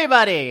 "Hey,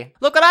 everybody!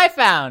 Look what I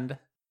found!"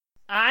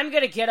 I'm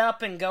gonna get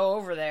up and go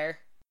over there.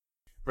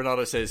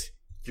 Ronaldo says,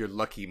 "You're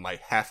lucky my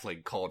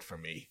halfling called for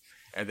me."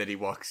 And then he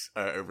walks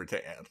over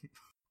to Anne.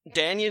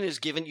 Danyan is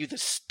giving you the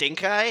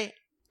stink eye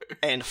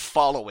and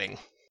following.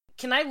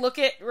 Can I look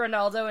at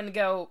Ronaldo and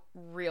go,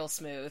 real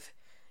smooth?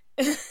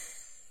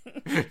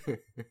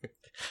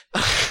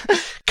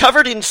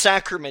 Covered in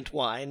sacrament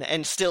wine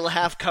and still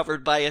half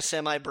covered by a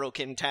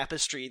semi-broken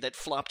tapestry that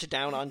flopped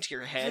down onto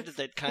your head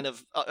that kind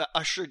of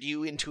ushered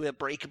you into a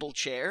breakable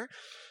chair,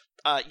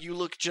 you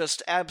look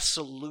just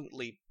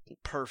absolutely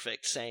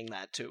perfect saying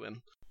that to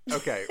him.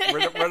 Okay,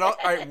 Ronaldo,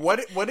 all right,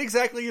 what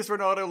exactly is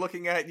Ronaldo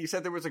looking at? You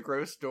said there was a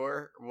gross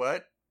door.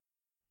 What?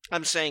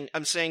 I'm saying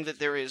that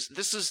there is.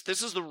 This is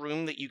the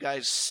room that you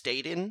guys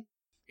stayed in.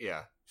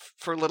 Yeah.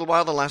 For a little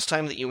while, the last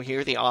time that you were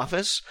here, the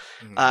office,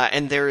 Mm-hmm.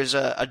 And there is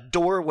a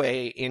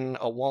doorway in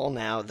a wall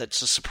now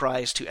that's a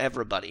surprise to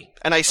everybody.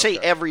 And I say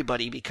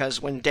everybody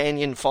because when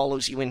Danyan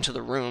follows you into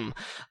the room,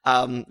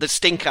 the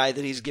stink eye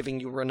that he's giving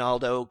you,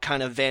 Ronaldo,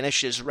 kind of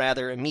vanishes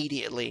rather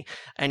immediately,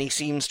 and he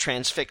seems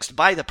transfixed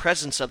by the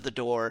presence of the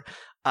door,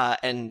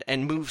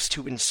 and moves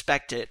to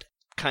inspect it,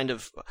 kind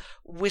of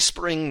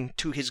whispering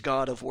to his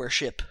god of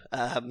worship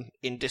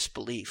in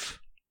disbelief.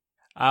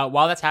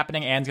 While that's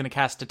happening, Anne's going to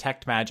cast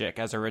Detect Magic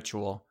as a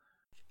ritual.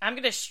 I'm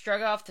going to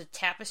shrug off the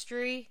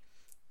tapestry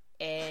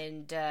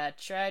and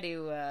try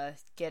to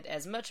get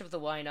as much of the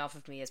wine off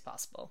of me as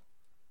possible.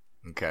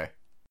 Okay.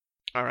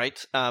 All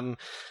right.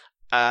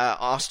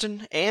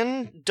 Austin,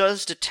 Anne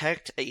does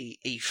detect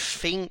a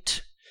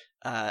faint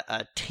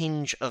a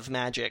tinge of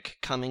magic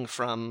coming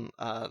from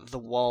the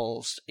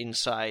walls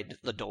inside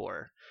the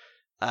door.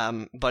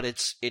 But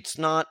it's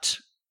not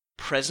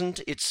present.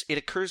 It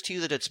occurs to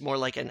you that it's more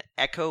like an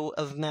echo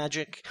of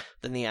magic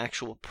than the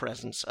actual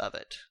presence of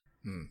it.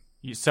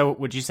 So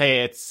would you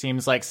say it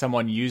seems like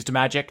someone used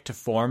magic to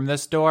form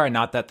this door, and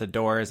not that the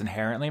door is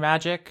inherently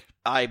magic?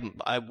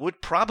 I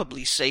would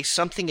probably say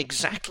something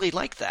exactly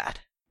like that.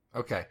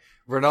 Okay.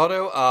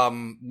 Ronaldo,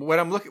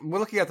 when we're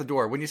looking at the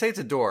door, when you say it's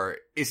a door,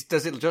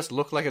 does it just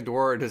look like a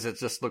door, or does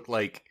it look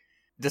like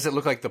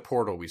the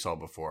portal we saw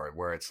before,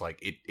 where it's like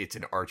it's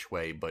an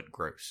archway but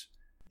gross?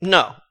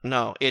 No,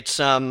 it's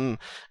from,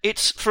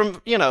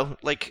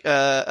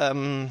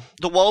 the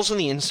walls on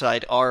the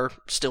inside are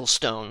still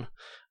stone.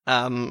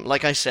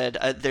 Like I said,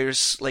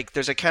 there's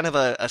a kind of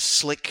a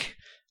slick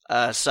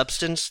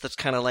substance that's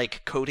kind of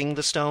like coating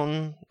the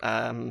stone,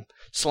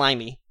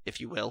 slimy, if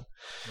you will.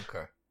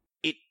 Okay.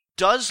 It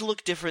does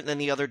look different than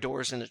the other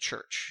doors in the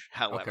church,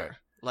 however.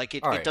 Okay.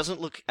 It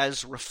doesn't look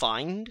as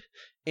refined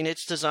in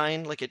its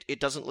design. Like it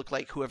doesn't look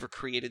like whoever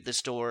created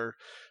this door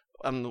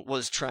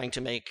was trying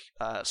to make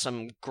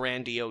some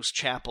grandiose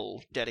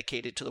chapel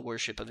dedicated to the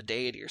worship of a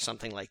deity or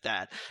something like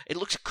that. It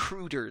looks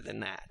cruder than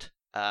that.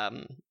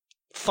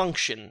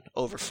 Function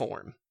over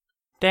form.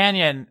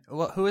 Danyan,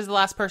 who was the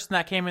last person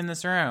that came in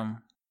this room?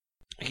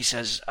 He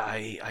says,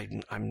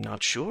 I'm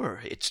not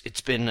sure.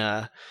 It's been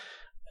a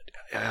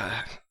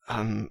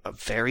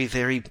very,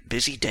 very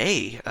busy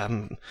day.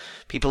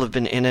 People have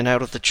been in and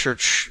out of the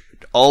church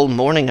all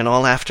morning and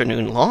all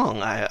afternoon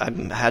long. I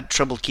had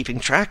trouble keeping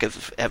track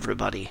of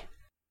everybody.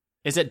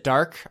 Is it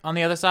dark on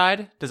the other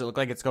side? Does it look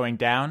like it's going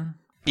down?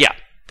 Yeah,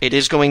 it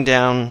is going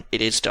down.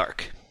 It is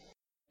dark.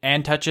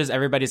 Anne touches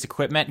everybody's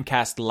equipment and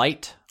casts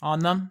light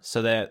on them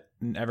so that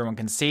everyone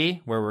can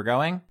see where we're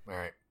going. All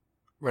right.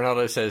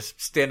 Ronaldo says,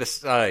 "Stand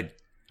aside,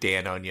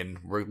 Dan Onion.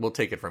 We'll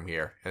take it from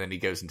here." And then he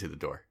goes into the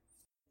door.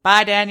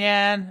 Bye,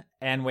 Danyan!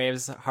 Anne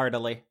waves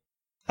heartily.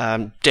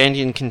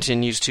 Danyan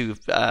continues to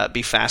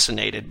be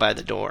fascinated by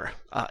the door,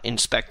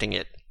 inspecting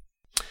it.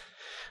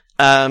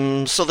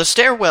 So the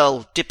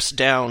stairwell dips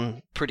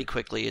down pretty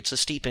quickly. It's a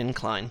steep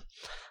incline.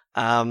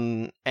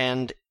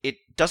 And it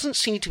doesn't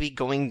seem to be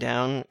going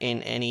down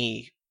in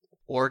any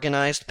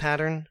organized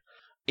pattern.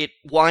 It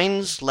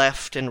winds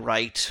left and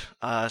right,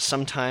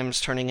 sometimes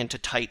turning into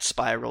tight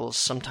spirals,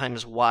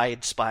 sometimes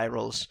wide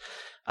spirals.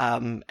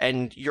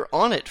 And you're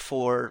on it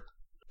for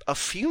a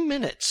few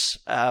minutes,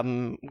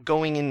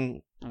 going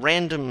in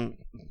random,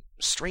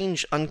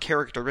 strange,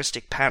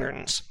 uncharacteristic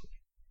patterns.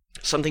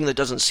 Something that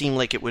doesn't seem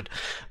like it would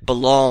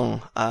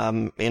belong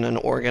in an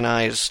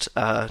organized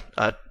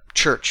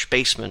church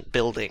basement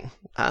building.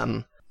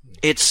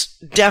 It's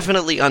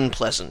definitely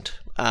unpleasant.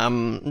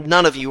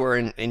 None of you are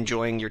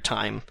enjoying your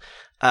time.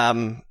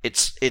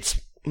 It's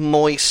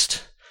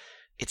moist,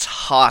 it's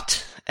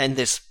hot, and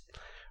this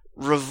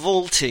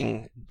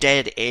revolting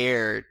dead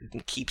air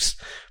keeps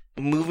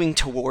moving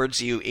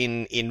towards you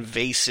in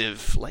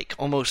invasive, like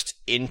almost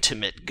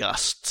intimate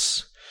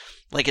gusts.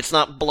 Like it's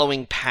not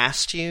blowing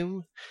past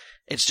you,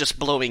 it's just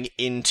blowing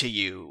into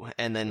you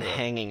and then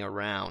hanging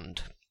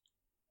around.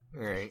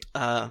 All right.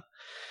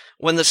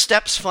 When the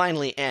steps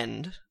finally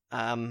end,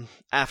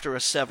 after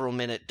a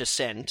several-minute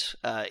descent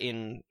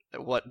in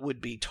what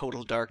would be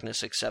total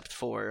darkness except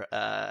for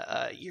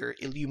your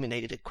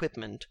illuminated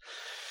equipment,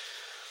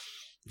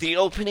 the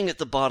opening at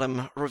the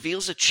bottom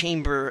reveals a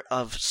chamber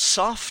of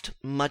soft,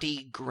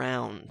 muddy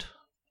ground,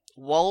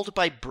 walled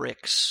by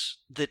bricks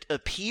that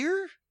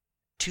appear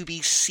to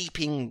be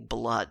seeping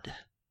blood.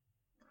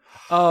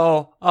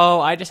 Oh,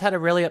 I just had a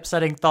really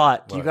upsetting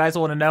thought. Do you guys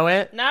want to know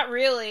it? Not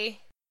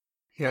really.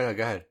 Yeah, no,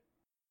 go ahead.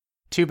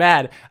 Too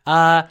bad.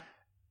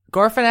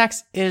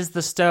 Gorfanax is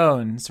the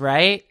stones,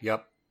 right?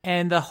 Yep.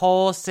 And the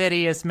whole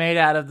city is made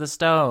out of the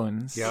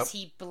stones. Yep. Is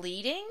he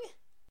bleeding?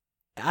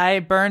 I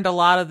burned a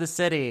lot of the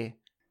city.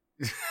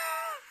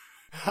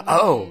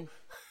 Oh.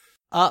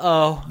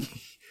 Uh-oh.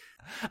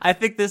 I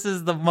think this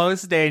is the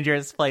most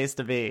dangerous place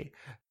to be.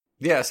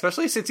 Yeah,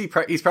 especially since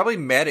he's probably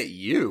mad at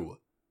you.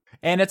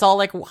 And it's all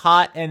like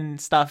hot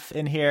and stuff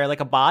in here, like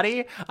a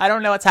body. I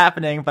don't know what's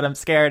happening, but I'm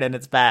scared and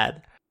it's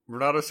bad.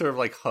 Ronaldo sort of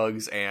like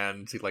hugs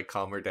Anne to like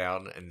calm her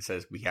down and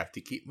says, "We have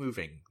to keep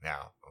moving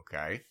now,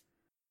 okay?"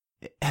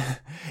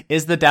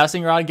 Is the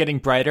dowsing rod getting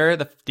brighter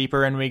the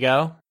deeper in we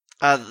go?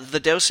 The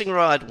dowsing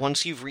rod,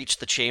 once you've reached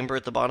the chamber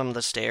at the bottom of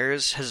the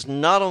stairs, has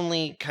not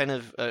only kind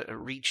of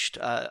reached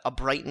a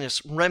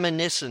brightness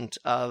reminiscent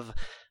of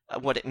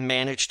what it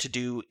managed to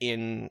do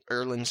in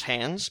Erlin's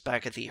hands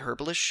back at the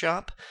herbalist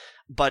shop,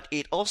 but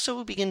it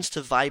also begins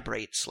to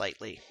vibrate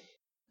slightly.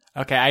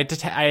 Okay,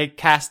 I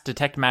cast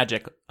detect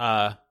magic.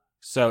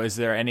 So is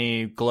there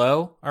any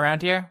glow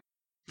around here?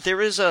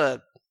 There is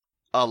a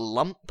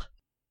lump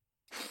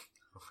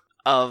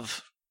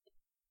of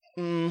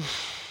I'm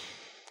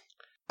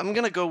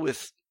gonna go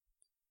with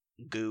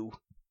goo.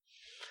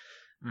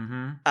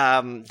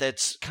 Mm-hmm.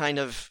 That's kind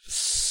of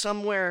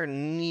somewhere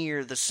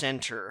near the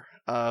center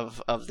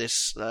of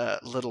this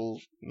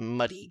little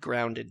muddy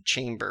grounded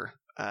chamber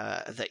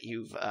that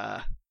you've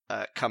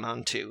come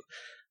onto.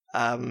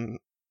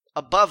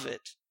 Above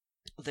it,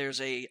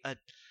 there's a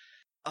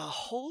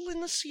hole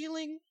in the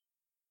ceiling.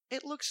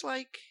 It looks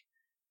like,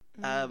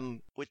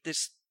 with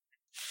this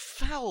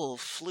foul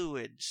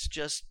fluids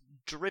just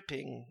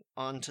dripping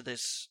onto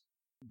this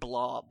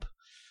blob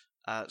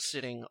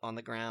sitting on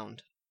the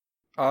ground.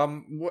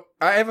 I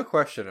have a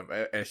question, and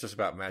it's just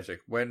about magic.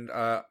 When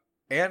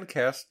Anne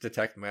casts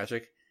detect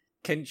magic,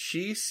 can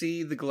she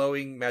see the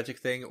glowing magic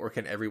thing, or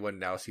can everyone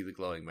now see the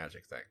glowing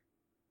magic thing?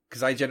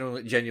 Because I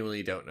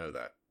genuinely don't know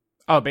that.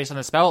 Oh, based on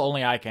the spell,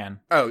 only I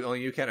can. Oh,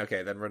 only you can?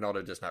 Okay, then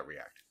Ronaldo does not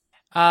react.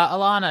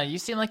 Alana, you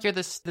seem like you're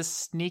the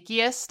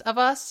sneakiest of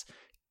us.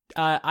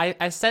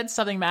 I said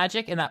something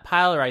magic in that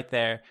pile right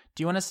there.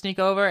 Do you want to sneak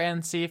over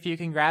and see if you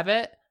can grab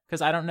it?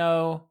 Because I don't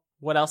know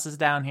what else is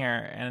down here,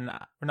 and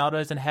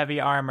Ronaldo's in heavy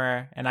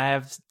armor, and I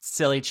have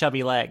silly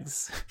chubby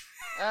legs.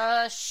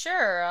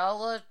 Sure.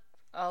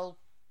 I'll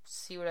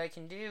see what I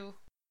can do.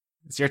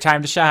 It's your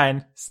time to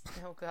shine.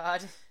 Oh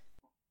God.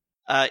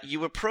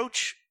 You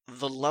approach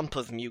the lump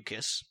of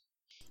mucus.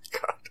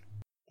 God.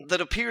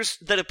 That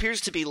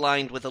appears to be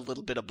lined with a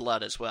little bit of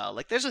blood as well.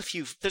 Like there's a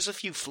few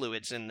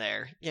fluids in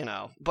there, you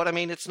know. But I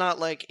mean, it's not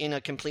like in a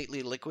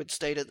completely liquid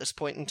state at this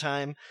point in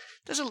time.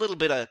 There's a little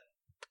bit of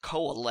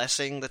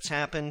coalescing that's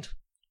happened.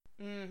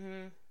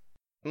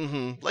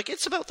 Like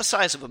it's about the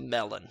size of a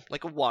melon,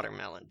 like a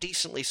watermelon,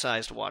 decently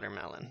sized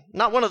watermelon.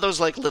 Not one of those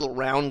like little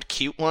round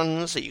cute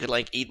ones that you could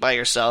like eat by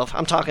yourself.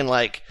 I'm talking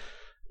like,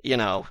 you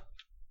know,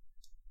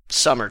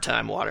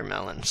 summertime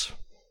watermelons.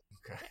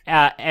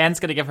 Anne's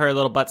gonna give her a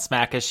little butt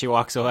smack as she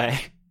walks away.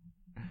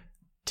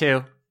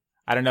 2.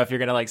 I don't know if you're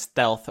gonna like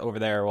stealth over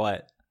there or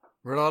what.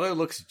 Ronaldo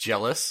looks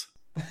jealous.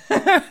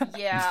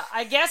 Yeah,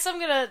 I guess I'm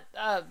gonna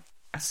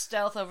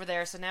stealth over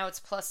there. So now it's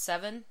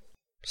 +7.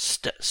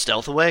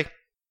 Stealth away.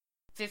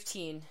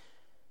 15.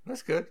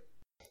 That's good.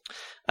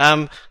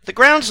 The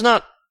ground's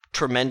not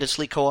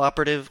tremendously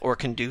cooperative or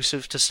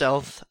conducive to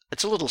stealth.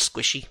 It's a little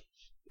squishy,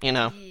 you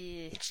know.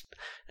 Yeah.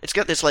 It's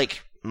got this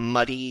like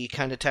muddy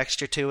kind of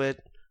texture to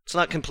it. It's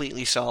not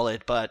completely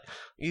solid, but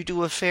you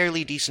do a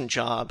fairly decent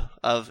job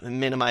of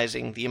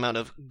minimizing the amount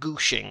of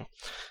gooshing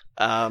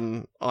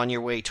on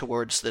your way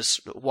towards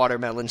this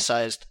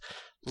watermelon-sized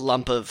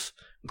lump of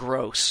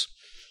gross.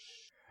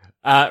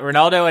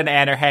 Ronaldo and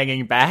Anne are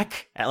hanging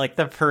back at like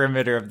the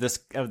perimeter of the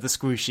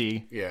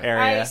squishy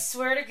area. I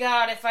swear to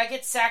God, if I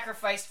get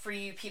sacrificed for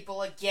you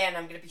people again,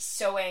 I'm gonna be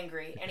so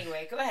angry.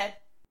 Anyway, go ahead.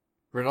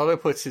 Ronaldo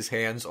puts his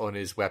hands on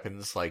his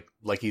weapons like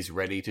he's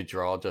ready to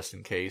draw just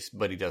in case,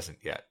 but he doesn't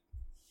yet.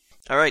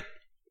 All right,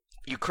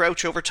 you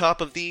crouch over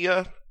top of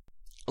the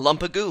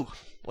lump of goo.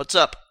 What's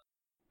up?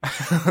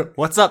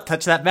 What's up?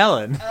 Touch that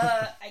melon.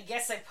 I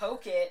guess I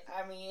poke it.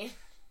 I mean...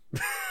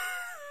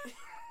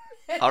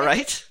 All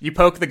right. You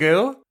poke the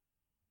goo?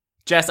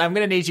 Jess, I'm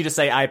going to need you to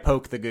say I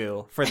poke the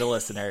goo for the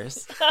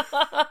listeners.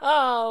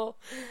 No,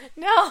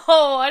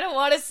 I don't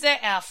want to say...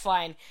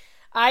 fine.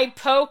 I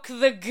poke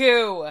the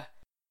goo.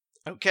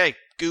 Okay,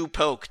 goo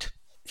poked.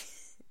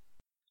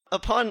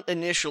 Upon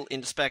initial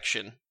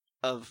inspection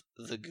of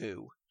the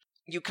goo,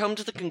 you come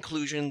to the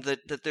conclusion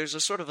that there's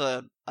a sort of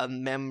a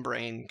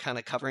membrane kind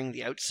of covering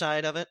the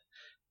outside of it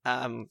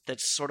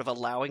that's sort of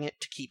allowing it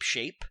to keep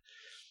shape.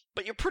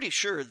 But you're pretty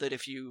sure that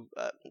if you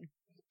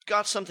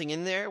got something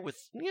in there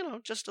with, you know,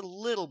 just a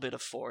little bit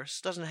of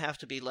force, doesn't have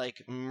to be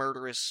like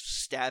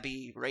murderous,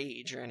 stabby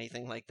rage or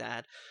anything like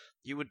that,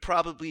 you would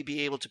probably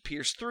be able to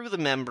pierce through the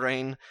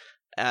membrane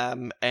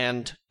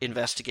and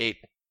investigate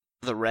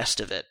the rest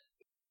of it.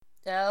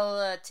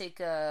 I'll take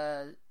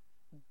a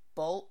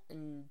bolt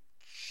and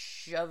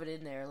shove it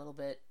in there a little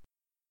bit.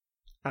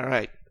 All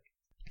right.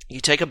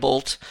 You take a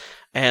bolt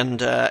and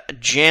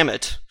jam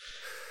it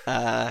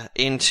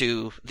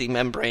into the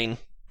membrane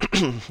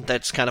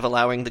that's kind of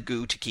allowing the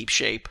goo to keep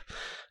shape.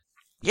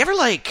 You ever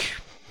like...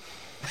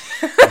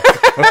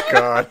 Oh,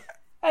 God.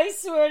 I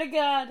swear to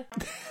God.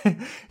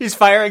 He's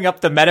firing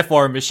up the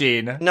metaphor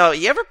machine. No,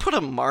 you ever put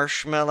a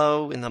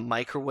marshmallow in the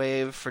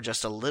microwave for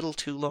just a little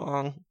too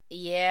long?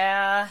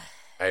 Yeah.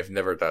 I've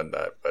never done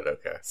that, but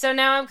okay. So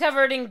now I'm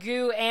covered in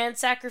goo and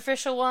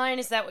sacrificial wine?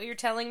 Is that what you're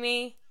telling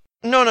me?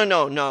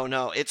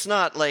 No. It's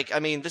not like, I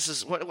mean, this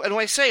is, when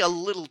I say a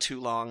little too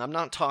long, I'm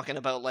not talking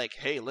about like,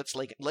 hey, let's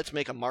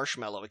make a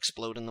marshmallow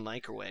explode in the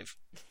microwave.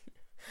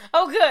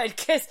 Oh, good,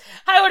 because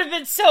I would have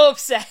been so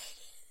upset.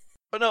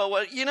 But no,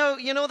 well, you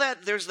know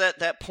that there's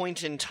that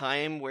point in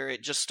time where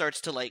it just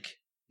starts to like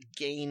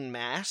gain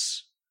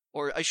mass,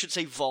 or I should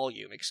say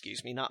volume,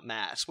 excuse me, not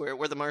mass,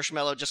 where the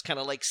marshmallow just kind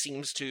of like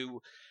seems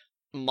to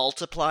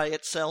multiply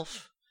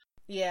itself.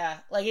 Yeah,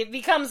 like it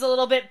becomes a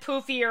little bit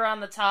poofier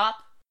on the top.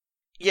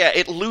 Yeah,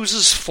 it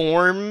loses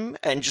form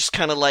and just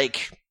kind of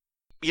like,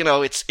 you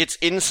know, its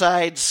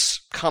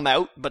insides come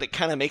out, but it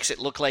kind of makes it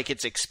look like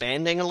it's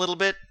expanding a little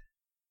bit.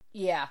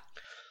 Yeah.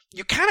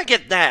 You kind of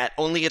get that,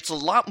 only it's a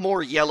lot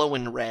more yellow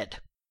and red.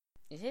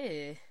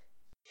 Ew.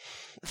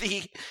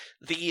 The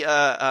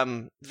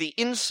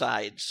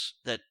insides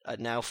that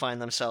now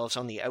find themselves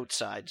on the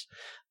outsides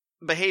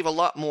behave a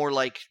lot more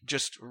like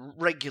just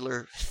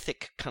regular,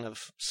 thick, kind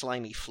of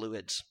slimy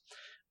fluids,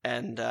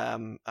 and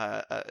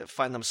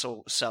find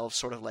themselves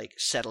sort of like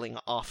settling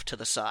off to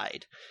the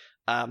side.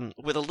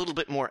 With a little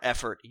bit more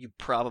effort, you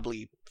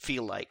probably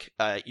feel like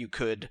you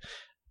could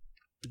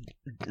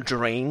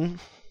drain.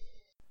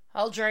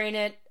 I'll drain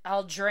it.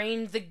 I'll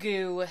drain the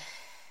goo.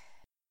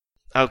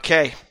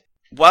 Okay.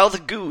 While the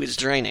goo is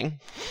draining,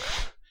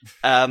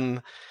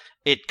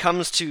 it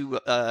comes to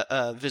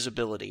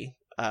visibility.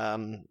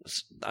 An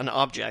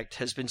object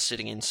has been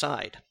sitting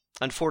inside.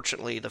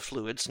 Unfortunately, the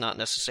fluids not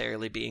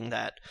necessarily being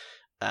that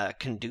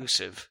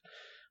conducive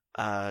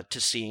to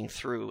seeing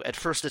through. At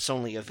first, it's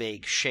only a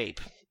vague shape,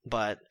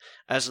 but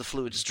as the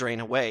fluids drain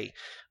away,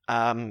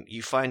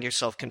 you find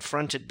yourself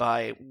confronted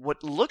by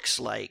what looks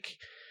like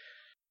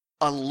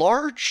a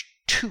large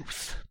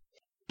tooth.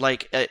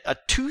 Like a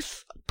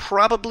tooth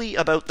probably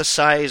about the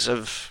size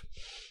of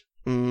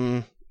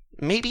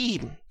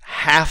maybe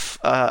half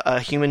a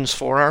human's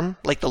forearm,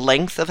 like the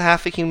length of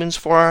half a human's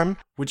forearm.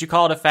 Would you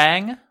call it a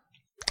fang?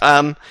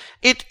 I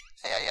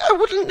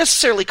wouldn't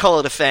necessarily call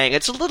it a fang.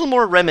 It's a little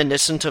more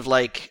reminiscent of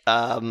like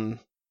a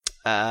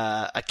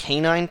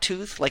canine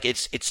tooth. Like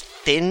it's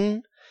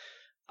thin.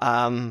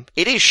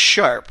 It is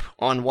sharp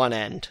on one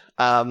end.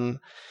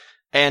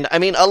 And, I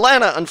mean,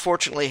 Alana,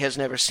 unfortunately, has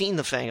never seen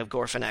the Fang of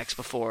Gorfanax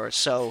before,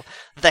 so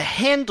the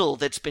handle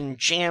that's been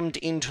jammed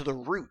into the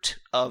root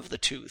of the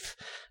tooth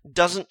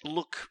doesn't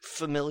look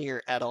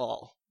familiar at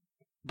all.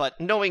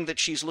 But knowing that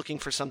she's looking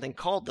for something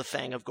called the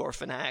Fang of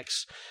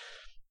Gorfanax,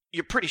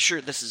 you're pretty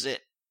sure this is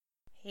it.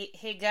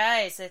 Hey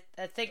guys,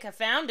 I think I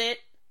found it.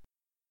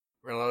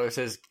 Ronaldo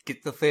says,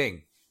 get the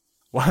thing.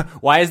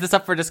 Why is this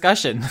up for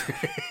discussion?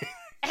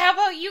 How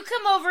about you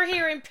come over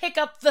here and pick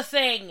up the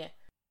thing?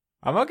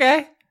 I'm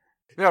okay.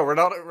 No,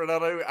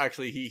 Ronaldo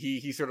actually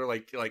he sort of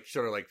like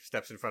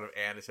steps in front of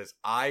Anne and says,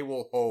 "I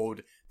will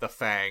hold the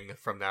fang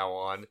from now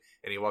on,"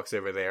 and he walks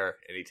over there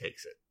and he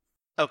takes it.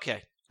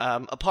 Okay.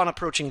 Upon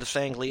approaching the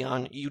fang,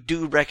 Leon, you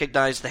do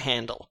recognize the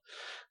handle.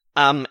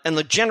 And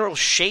the general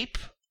shape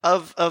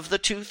of the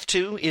tooth,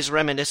 too, is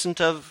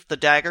reminiscent of the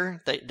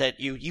dagger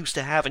that you used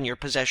to have in your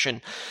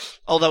possession,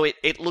 although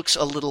it looks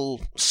a little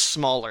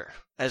smaller,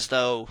 as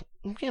though,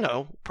 you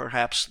know,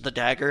 perhaps the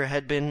dagger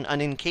had been an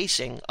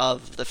encasing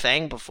of the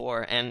fang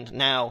before, and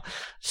now,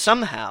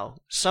 somehow,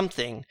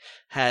 something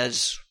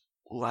has,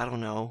 I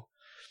don't know,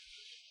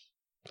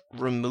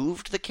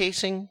 removed the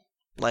casing?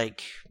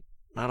 Like,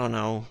 I don't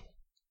know,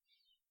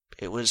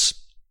 it was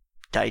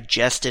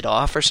digested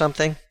off or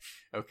something?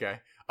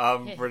 Okay.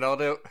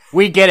 Ronaldo...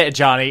 We get it,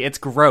 Johnny. It's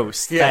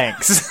gross. Yeah.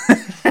 Thanks.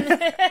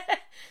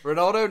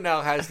 Ronaldo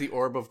now has the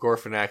Orb of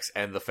Gorfanax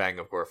and the Fang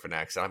of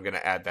Gorfanax, and I'm going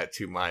to add that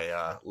to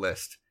my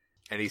list.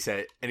 And he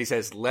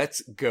says,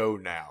 "Let's go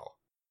now."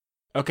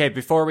 Okay,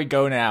 before we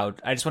go now,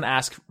 I just want to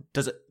ask: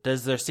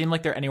 Does there seem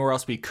like there anywhere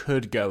else we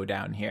could go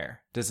down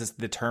here? Does this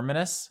the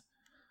terminus?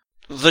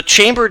 The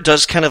chamber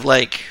does kind of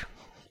like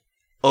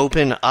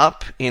open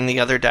up in the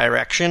other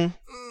direction,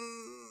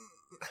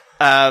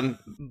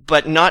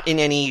 but not in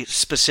any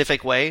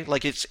specific way.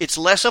 Like it's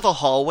less of a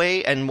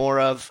hallway and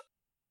more of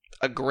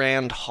a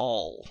grand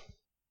hall.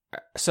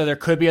 So there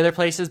could be other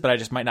places, but I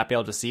just might not be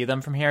able to see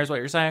them from here, is what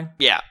you're saying?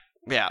 Yeah.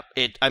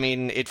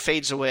 It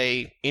fades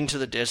away into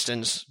the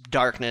distance,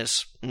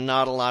 darkness,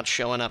 not a lot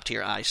showing up to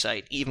your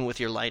eyesight, even with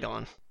your light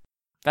on.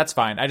 That's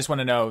fine. I just want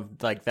to know,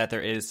 like, that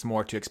there is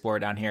more to explore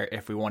down here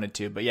if we wanted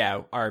to. But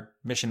yeah, our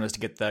mission was to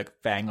get the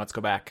fang. Let's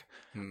go back.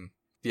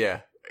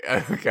 Yeah.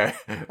 Okay.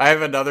 I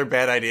have another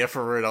bad idea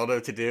for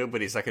Ronaldo to do,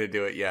 but he's not going to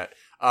do it yet.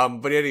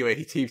 But anyway,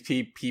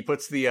 he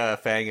puts the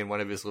fang in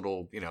one of his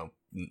little, you know,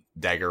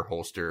 dagger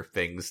holster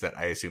things that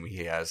I assume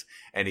he has,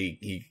 and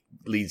he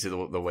leads the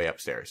way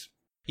upstairs.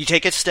 You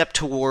take a step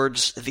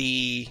towards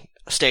the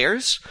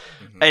stairs,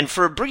 and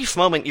for a brief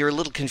moment you're a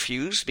little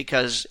confused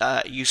because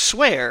you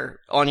swear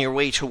on your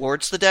way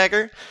towards the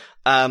dagger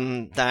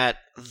that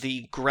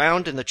the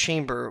ground in the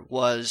chamber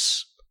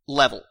was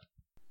level.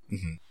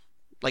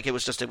 Like it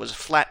was a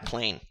flat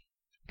plane.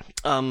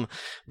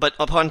 But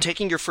upon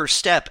taking your first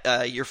step,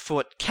 your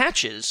foot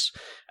catches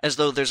as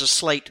though there's a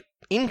slight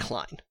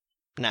incline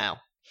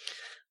now.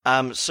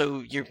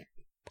 So you're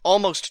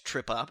almost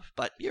trip up,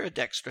 but you're a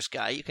dexterous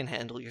guy. You can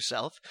handle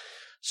yourself.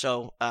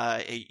 So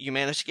you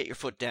manage to get your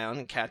foot down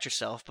and catch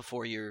yourself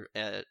before you're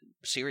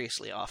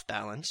seriously off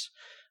balance.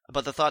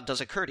 But the thought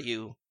does occur to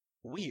you,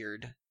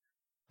 weird,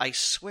 I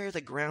swear the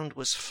ground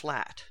was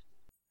flat.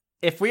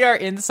 If we are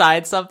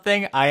inside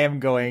something, I am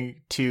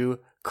going to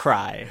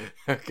cry.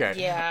 Okay.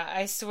 Yeah,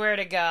 I swear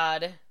to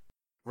God.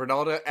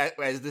 Ronaldo,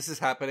 as this is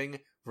happening,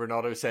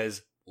 Ronaldo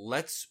says,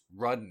 "Let's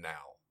run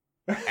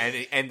now."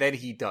 And then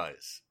he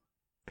does.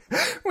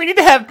 We need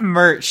to have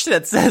merch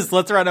that says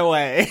 "Let's run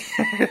away."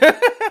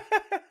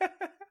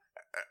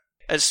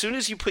 As soon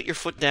as you put your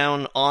foot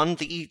down on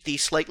the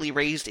slightly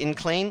raised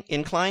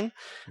incline,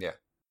 Yeah.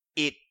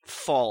 it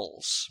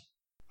falls.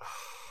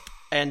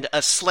 And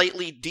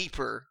slightly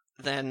deeper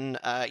than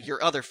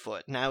your other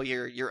foot. Now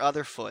your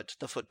other foot,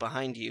 the foot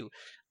behind you,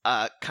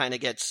 kind of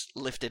gets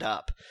lifted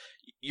up.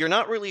 You're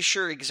not really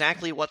sure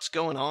exactly what's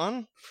going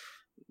on,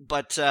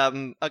 but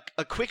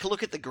a quick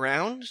look at the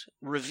ground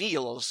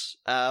reveals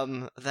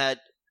that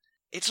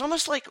it's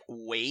almost like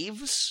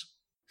waves.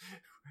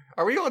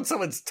 Are we on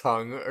someone's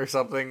tongue or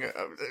something?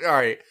 All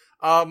right.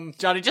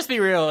 Johnny, just be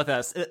real with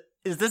us.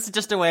 Is this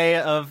just a way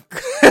of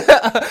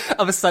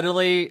of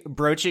suddenly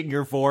broaching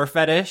your vor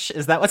fetish?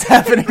 Is that what's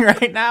happening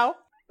right now?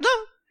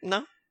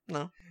 No.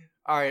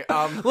 All right.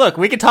 Look,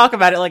 we can talk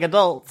about it like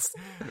adults.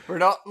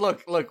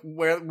 Look.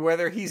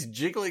 Whether he's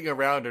jiggling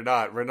around or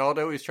not,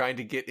 Ronaldo is trying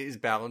to get his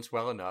balance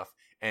well enough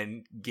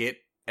and get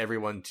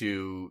everyone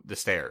to the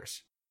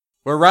stairs.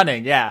 We're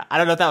running, yeah. I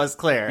don't know if that was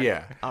clear.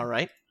 Yeah. All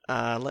right.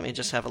 Let me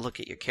just have a look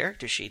at your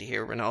character sheet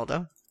here,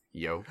 Ronaldo.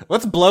 Yo.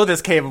 Let's blow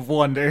this Cave of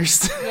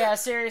Wonders. Yeah,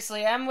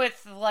 seriously, I'm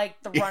with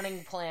like the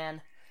running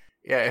plan.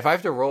 Yeah, if I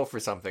have to roll for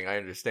something, I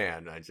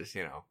understand. I just,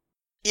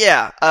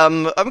 Yeah.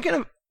 I'm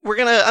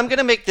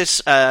gonna make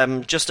this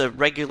just a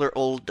regular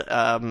old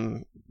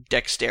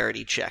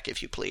dexterity check,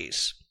 if you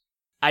please.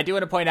 I do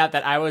want to point out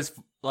that I was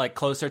like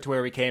closer to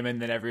where we came in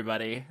than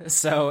everybody.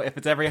 So if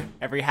it's every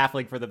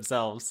halfling for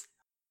themselves.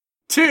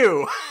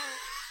 2.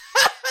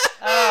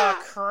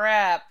 Oh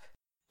crap.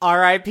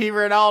 R.I.P.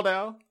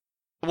 Ronaldo.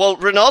 Well,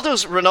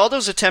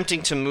 Ronaldo's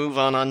attempting to move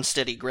on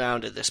unsteady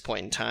ground at this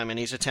point in time, and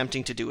he's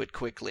attempting to do it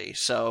quickly,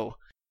 so...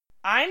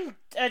 I'm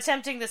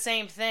attempting the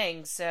same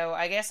thing, so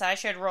I guess I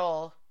should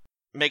roll.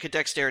 Make a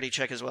dexterity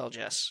check as well,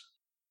 Jess.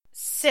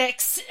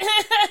 6.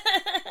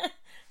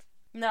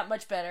 Not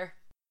much better.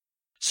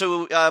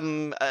 So,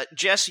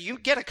 Jess, you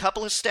get a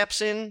couple of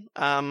steps in,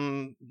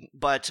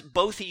 but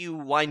both of you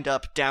wind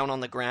up down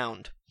on the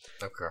ground.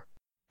 Okay.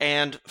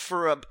 And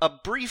for a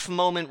brief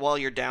moment while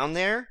you're down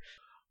there,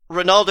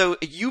 Ronaldo,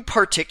 you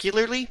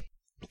particularly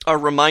are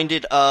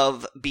reminded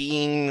of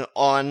being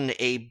on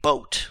a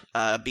boat,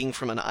 being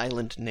from an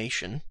island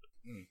nation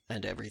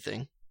and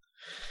everything.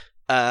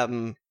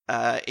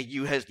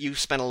 You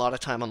spent a lot of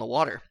time on the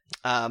water.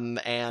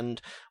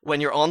 And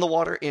when you're on the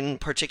water in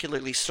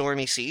particularly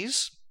stormy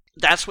seas,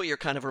 that's what you're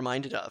kind of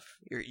reminded of.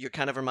 You're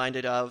kind of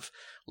reminded of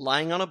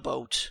lying on a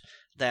boat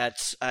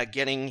that's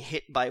getting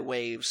hit by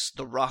waves,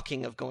 the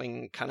rocking of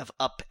going kind of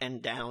up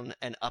and down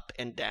and up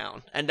and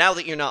down. And now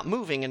that you're not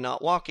moving and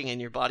not walking and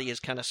your body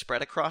is kind of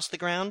spread across the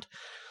ground,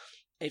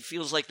 it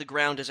feels like the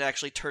ground is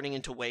actually turning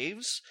into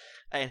waves.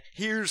 And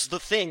here's the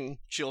thing,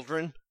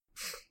 children.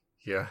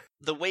 Yeah.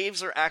 The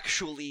waves are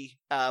actually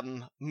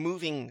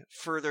moving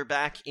further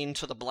back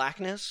into the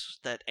blackness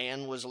that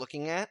Anne was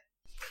looking at.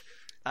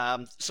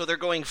 So they're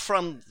going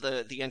from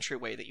the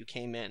entryway that you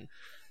came in.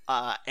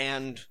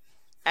 And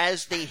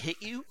as they hit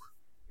you,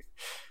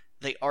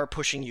 they are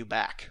pushing you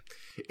back.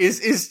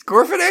 Is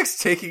Gorfanax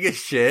taking a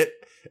shit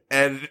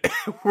and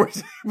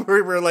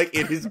we're like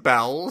in his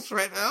bowels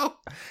right now?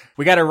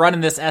 We gotta run in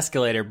this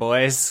escalator,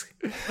 boys.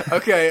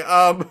 Okay,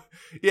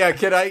 yeah,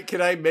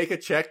 can I make a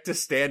check to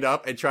stand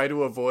up and try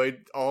to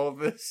avoid all of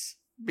this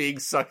being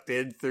sucked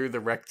in through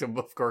the rectum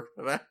of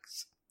Gorfanax?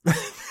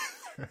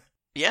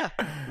 Yeah,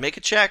 make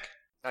a check.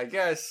 I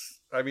guess.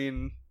 I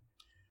mean,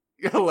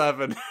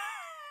 11.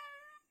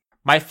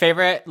 My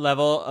favorite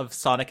level of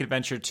Sonic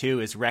Adventure 2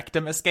 is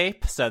Rectum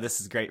Escape, so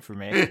this is great for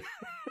me.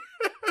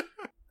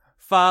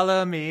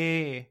 Follow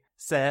me,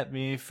 set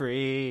me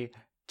free,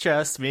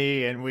 trust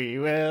me, and we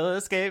will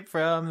escape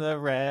from the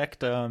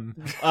rectum.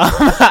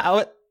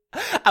 I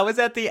was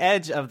at the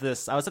edge of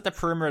this. I was at the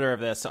perimeter of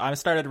this, so I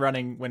started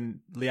running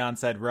when Leon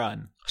said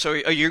run. So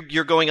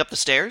you're going up the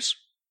stairs?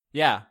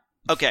 Yeah.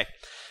 Okay.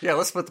 Yeah,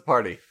 let's split the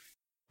party.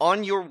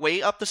 On your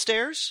way up the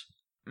stairs,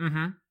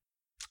 Mm-hmm.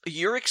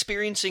 you're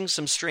experiencing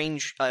some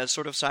strange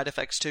sort of side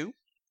effects too.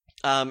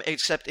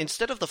 Except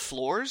instead of the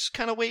floors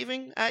kind of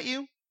waving at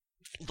you,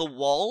 the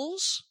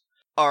walls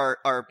are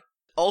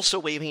also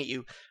waving at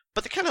you,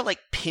 but they're kind of like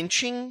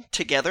pinching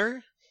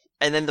together,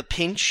 and then the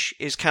pinch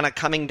is kind of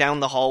coming down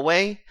the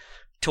hallway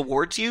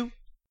towards you.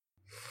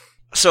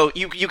 So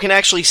you can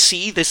actually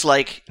see this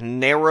like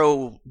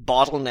narrow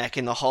bottleneck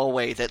in the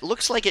hallway that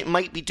looks like it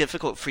might be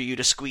difficult for you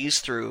to squeeze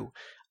through,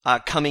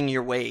 coming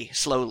your way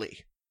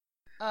slowly.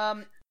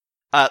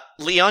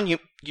 Leon,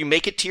 you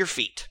make it to your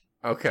feet.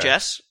 Okay.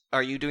 Jess,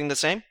 are you doing the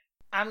same?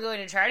 I'm going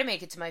to try to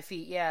make it to my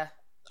feet, yeah.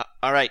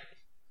 All right.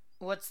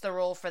 What's the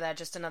roll for that?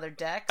 Just another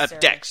dex? or-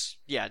 Dex.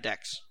 Yeah,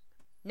 Dex.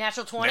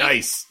 Natural 20?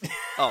 Nice.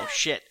 Oh,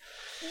 shit.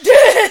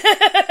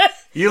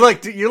 You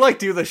like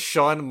do the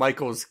Shawn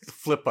Michaels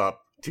flip up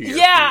to your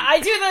Yeah, feet. I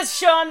do the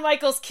Shawn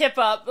Michaels kip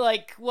up.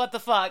 Like, what the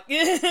fuck?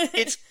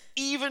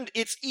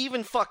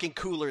 even fucking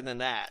cooler than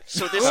that.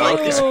 So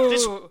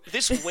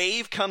this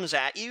wave comes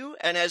at you,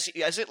 and as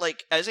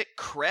it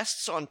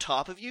crests on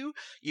top of you,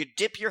 you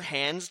dip your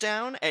hands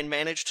down and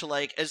manage to,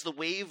 like, as the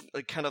wave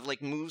kind of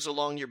like moves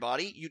along your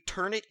body, you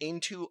turn it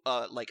into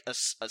a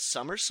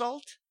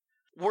somersault.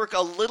 Work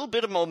a little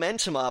bit of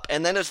momentum up,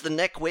 and then as the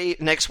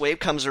next wave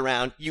comes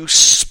around, you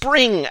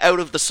spring out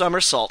of the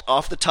somersault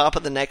off the top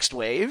of the next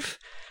wave,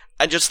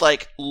 and just,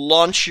 like,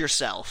 launch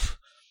yourself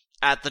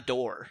at the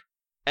door.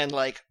 And,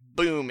 like,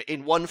 boom,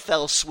 in one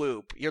fell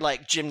swoop, you're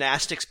like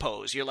gymnastics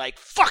pose. You're like,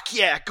 fuck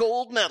yeah,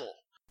 gold medal!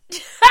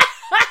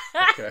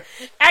 Okay.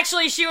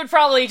 Actually, she would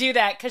probably do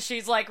that because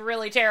she's, like,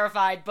 really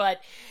terrified, but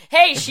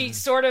hey, she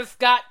sort of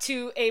got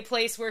to a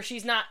place where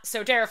she's not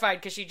so terrified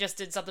because she just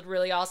did something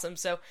really awesome,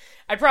 so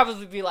I'd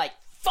probably be like,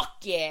 fuck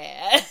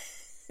yeah!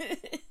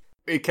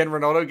 Hey, can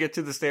Ronaldo get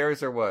to the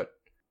stairs or what?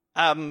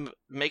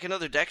 Make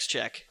another dex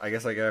check. I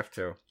guess I have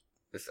to.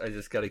 I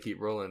just gotta keep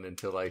rolling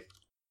until I...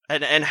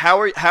 And how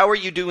are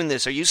you doing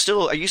this? Are you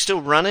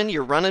still running?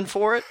 You're running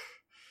for it?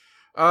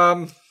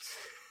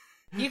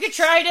 You could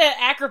try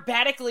to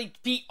acrobatically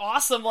be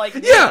awesome like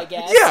me, yeah, I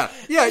guess.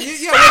 Yeah,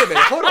 wait a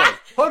minute.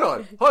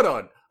 Hold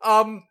on.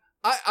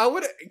 I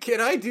would. Can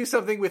I do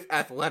something with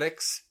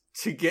athletics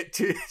to get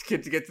to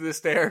the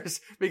stairs?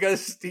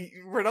 Because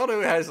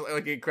Ronaldo has,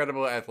 like,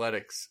 incredible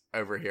athletics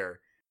over here.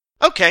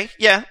 Okay,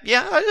 yeah.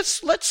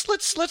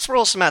 Let's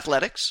roll some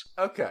athletics.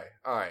 Okay,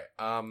 all right.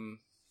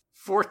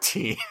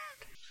 14.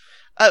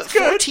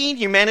 14.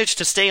 You managed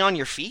to stay on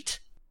your feet.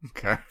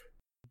 Okay.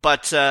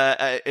 But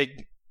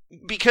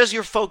because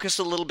you're focused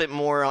a little bit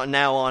more on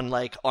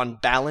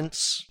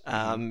balance,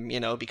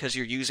 because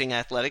you're using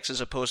athletics as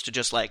opposed to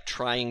just, like,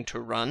 trying to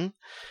run.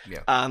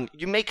 Yeah.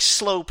 You make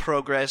slow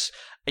progress,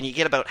 and you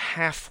get about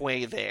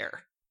halfway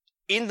there.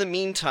 In the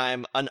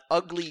meantime, an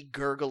ugly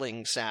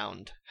gurgling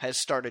sound has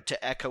started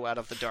to echo out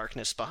of the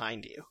darkness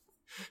behind you.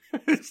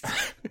 It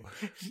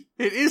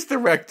is the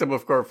rectum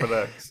of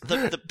Corphodex.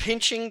 The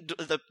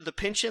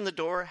pinch in the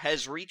door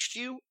has reached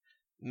you.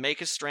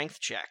 Make a strength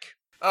check.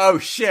 Oh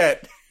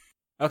shit.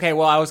 Okay,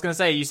 well, I was going to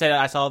say, you said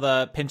I saw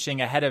the pinching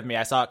ahead of me.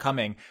 I saw it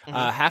coming.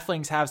 Mm-hmm.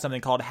 Halflings have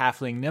something called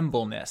halfling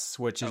nimbleness,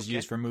 which is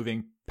used for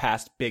moving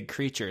past big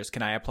creatures.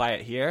 Can I apply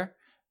it here?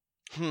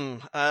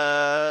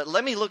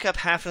 Let me look up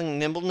halfling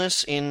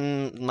nimbleness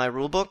in my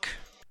rulebook.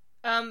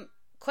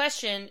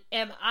 Question,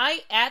 am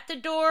I at the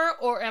door,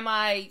 or am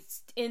I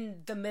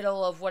in the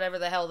middle of whatever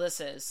the hell this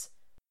is?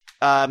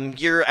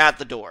 You're at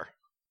the door.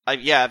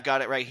 I've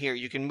got it right here.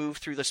 You can move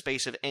through the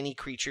space of any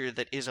creature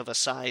that is of a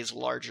size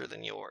larger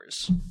than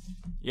yours.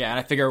 Yeah, and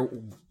I figure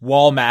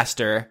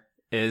Wallmaster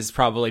is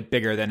probably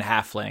bigger than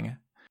halfling.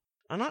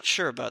 I'm not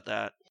sure about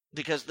that.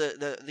 Because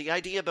the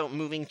idea about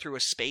moving through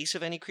a space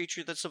of any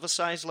creature that's of a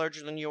size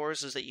larger than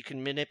yours is that you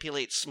can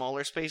manipulate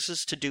smaller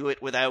spaces to do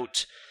it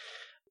without,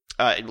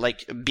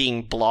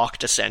 being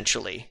blocked,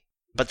 essentially.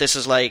 But this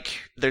is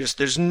like,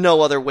 there's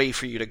no other way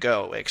for you to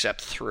go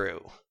except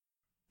through.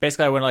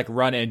 Basically, I want to, like,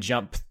 run and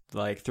jump,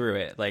 like, through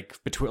it.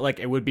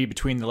 It would be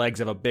between the legs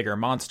of a bigger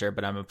monster,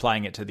 but I'm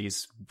applying it to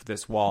this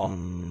wall.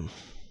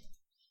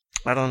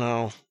 I don't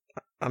know.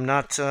 I'm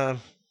not a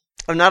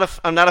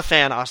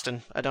fan,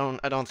 Austin. I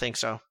don't think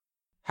so.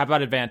 How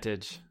about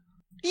advantage?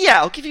 Yeah,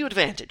 I'll give you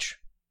advantage.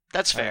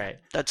 That's fair. All right.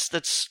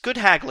 That's good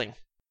haggling.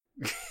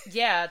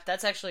 Yeah,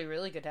 that's actually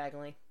really good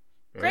haggling.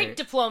 Great Right.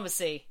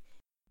 diplomacy.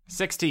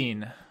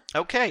 16.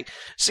 Okay.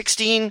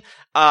 16,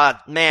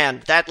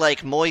 man, that,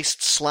 like,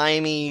 moist,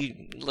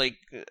 slimy, like,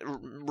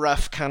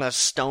 rough kind of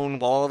stone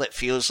wall that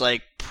feels,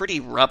 like, pretty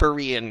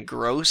rubbery and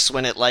gross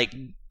when it, like,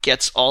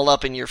 gets all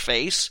up in your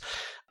face.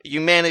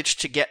 You manage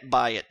to get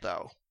by it,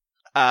 though.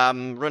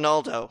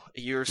 Ronaldo,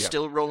 you're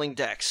still rolling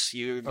dex.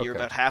 You're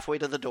about halfway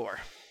to the door.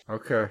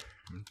 Okay.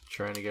 I'm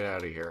trying to get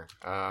out of here.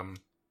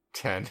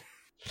 10.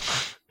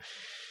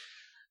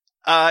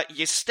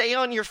 You stay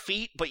on your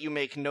feet, but you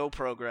make no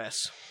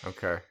progress.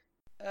 Okay.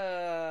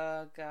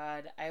 Oh,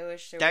 God. I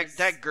wish there was...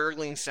 That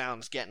gurgling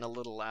sound's getting a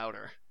little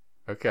louder.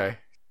 Okay.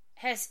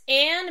 Has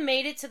Anne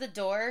made it to the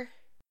door?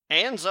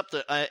 Anne is up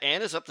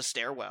the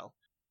stairwell.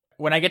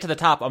 When I get to the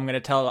top, I'm gonna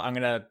tell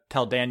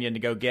Danyan to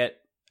go get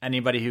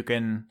anybody who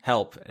can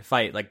help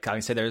fight. Like,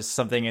 I say there's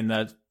something in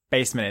the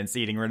basement and it's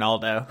eating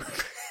Ronaldo.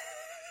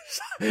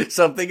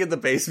 Something in the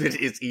basement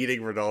is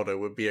eating Ronaldo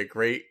would be a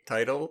great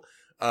title.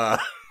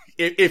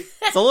 If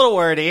It's a little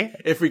wordy.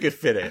 if we could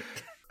fit it.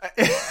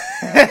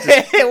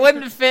 It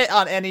wouldn't fit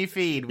on any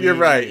feed. You're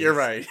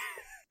right.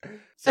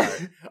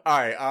 Sorry. All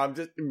right.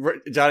 Just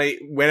Johnny,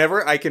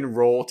 whenever I can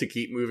roll to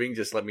keep moving,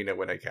 just let me know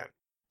when I can.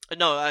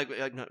 No, I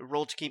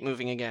roll to keep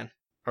moving again.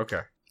 Okay.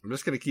 I'm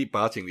just gonna keep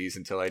botching these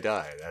until I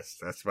die.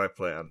 That's my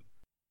plan.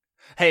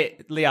 Hey,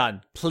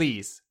 Leon,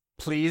 please,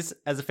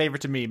 as a favor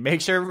to me,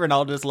 make sure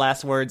Ronaldo's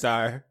last words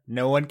are,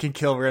 "No one can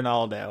kill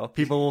Ronaldo."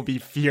 People will be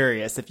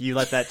furious if you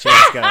let that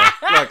chance go.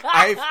 Look,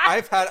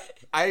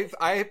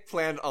 I've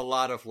planned a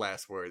lot of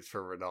last words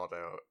for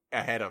Ronaldo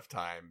ahead of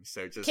time,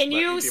 so just Can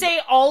you say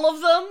all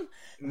of them?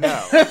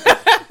 No.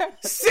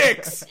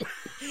 6!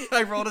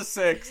 I rolled a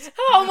 6.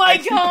 Oh my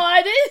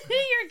god!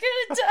 You're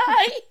gonna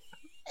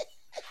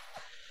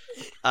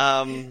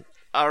die!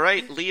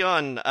 Alright,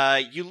 Leon,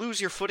 you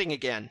lose your footing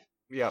again.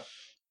 Yep.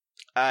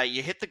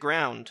 You hit the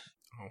ground.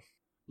 Oh.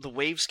 The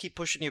waves keep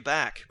pushing you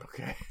back.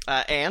 Okay.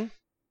 Anne?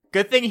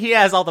 Good thing he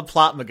has all the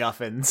plot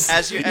MacGuffins.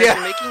 As you're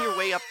making your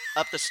way up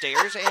the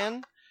stairs,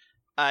 Anne,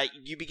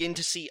 you begin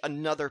to see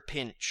another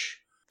pinch.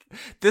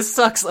 This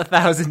sucks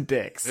 1,000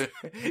 dicks.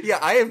 Yeah,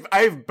 I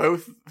have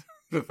both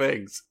the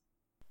things.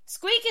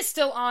 Squeak is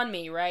still on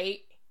me, right?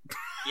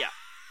 Yeah.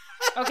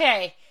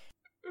 Okay.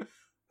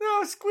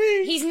 No,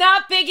 Squeak! He's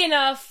not big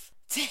enough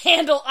to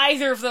handle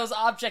either of those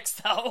objects,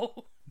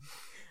 though.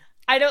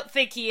 I don't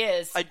think he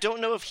is. I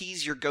don't know if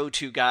he's your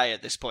go-to guy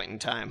at this point in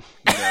time.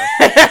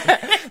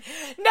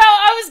 No,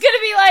 I was gonna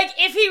be like,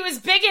 if he was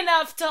big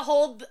enough to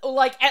hold,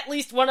 like, at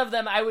least one of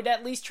them, I would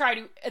at least try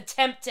to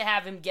attempt to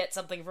have him get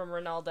something from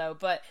Ronaldo,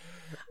 but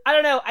I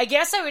don't know. I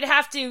guess I would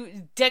have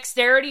to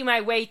dexterity my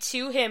way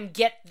to him,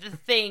 get the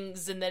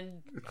things, and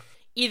then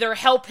either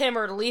help him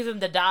or leave him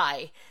to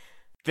die.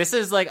 This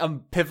is like a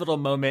pivotal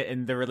moment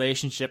in the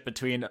relationship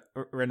between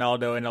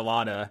Ronaldo and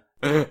Alana.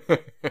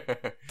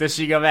 Does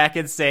she go back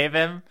and save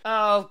him?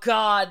 Oh,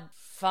 God.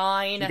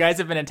 Fine. You guys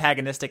have been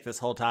antagonistic this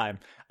whole time.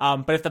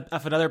 But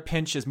if another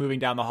pinch is moving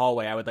down the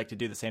hallway, I would like to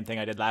do the same thing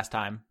I did last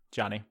time,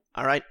 Johnny.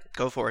 All right,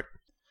 go for it.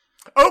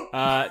 Oh!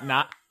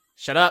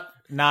 Shut up.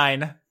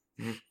 9.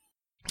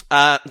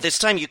 This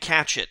time you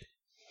catch it.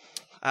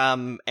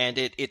 And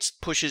it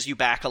pushes you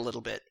back a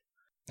little bit.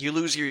 You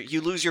lose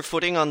your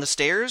footing on the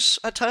stairs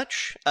a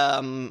touch,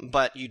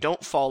 but you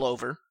don't fall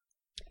over.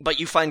 But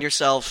you find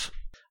yourself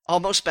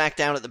almost back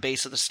down at the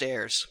base of the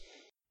stairs.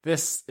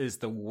 This is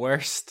the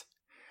worst.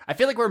 I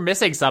feel like we're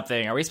missing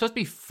something. Are we supposed to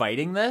be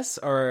fighting this,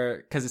 or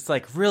because it's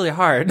like really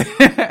hard?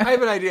 I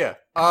have an idea.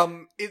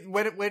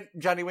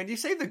 Johnny, when you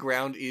say the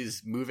ground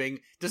is moving,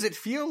 does it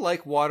feel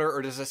like water,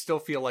 or does it still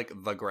feel like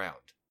the ground?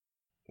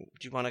 Do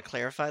you want to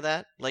clarify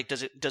that? Like,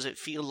 does it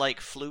feel like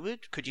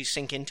fluid? Could you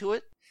sink into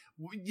it?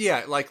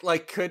 Yeah, how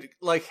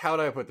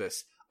do I put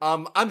this?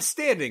 I'm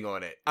standing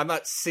on it. I'm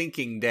not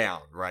sinking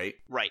down, right?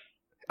 Right.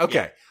 Okay.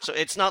 Yeah. So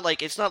it's not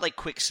like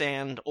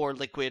quicksand or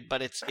liquid,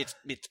 but it's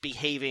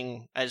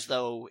behaving as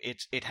though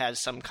it has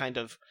some kind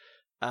of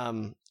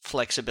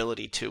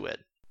flexibility to it.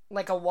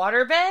 Like a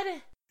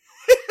waterbed?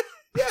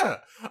 Yeah.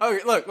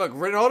 Okay, look,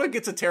 Ronaldo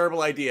gets a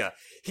terrible idea.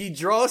 He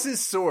draws his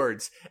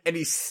swords and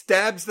he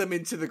stabs them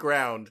into the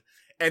ground,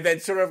 and then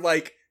sort of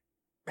like,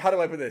 how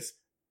do I put this?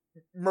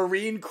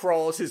 Marine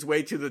crawls his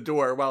way to the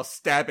door while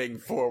stabbing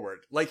forward.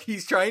 Like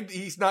he's trying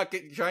not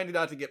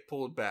to get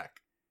pulled back.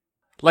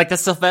 Like the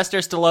Sylvester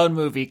Stallone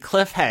movie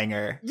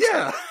Cliffhanger.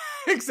 Yeah,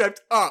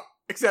 except up,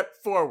 except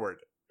forward,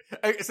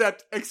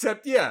 except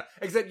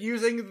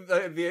using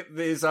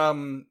these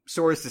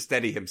swords to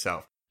steady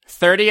himself.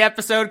 30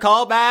 episode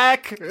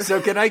callback.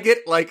 So can I get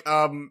like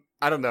I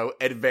don't know,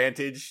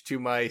 advantage to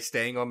my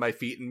staying on my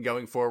feet and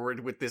going forward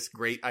with this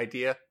great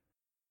idea?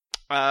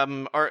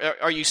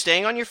 Are you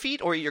staying on your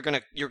feet, or you're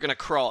gonna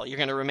crawl? You're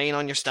gonna remain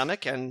on your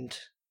stomach and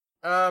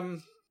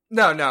No.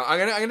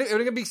 I'm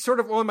gonna be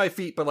sort of on my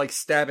feet, but like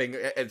stabbing,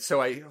 and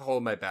so I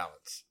hold my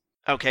balance.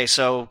 Okay,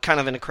 so kind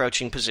of in a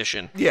crouching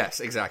position.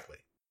 Yes, exactly.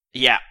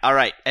 Yeah. All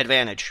right.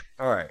 Advantage.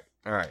 All right.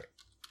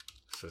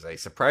 This was a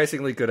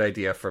surprisingly good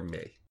idea from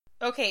me.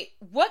 Okay,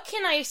 what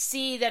can I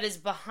see that is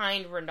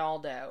behind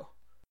Ronaldo?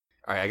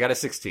 All right, I got a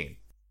 16.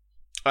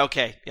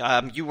 Okay.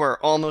 You were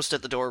almost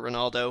at the door,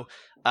 Ronaldo.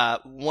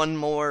 One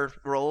more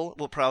roll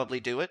will probably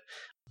do it.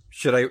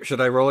 Should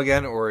I roll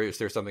again, or is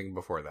there something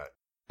before that?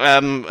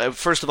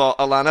 First of all,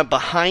 Alana,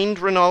 behind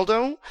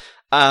Ronaldo,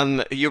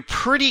 you're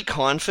pretty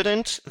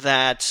confident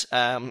that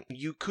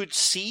you could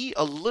see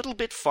a little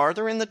bit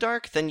farther in the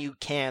dark than you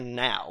can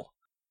now.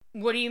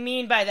 What do you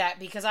mean by that?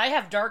 Because I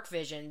have dark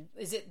vision.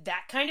 Is it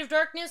that kind of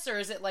darkness, or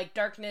is it like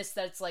darkness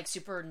that's like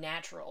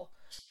supernatural?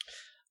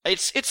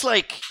 It's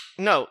like,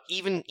 no,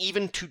 even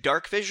to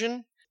dark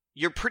vision,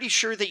 you're pretty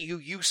sure that you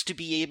used to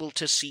be able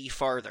to see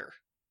farther.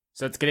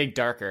 So it's getting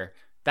darker.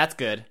 That's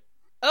good.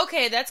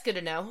 Okay, that's good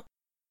to know.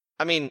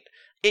 I mean,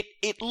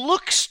 it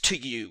looks to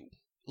you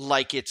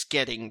like it's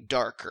getting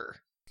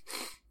darker.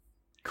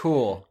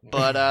 Cool.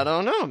 But I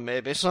don't know,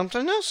 maybe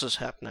something else is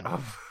happening.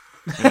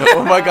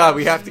 Oh my god,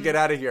 we have to get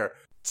out of here.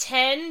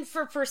 10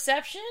 for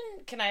perception?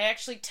 Can I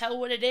actually tell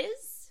what it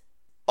is?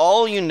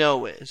 All you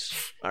know is,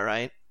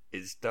 alright,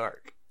 It's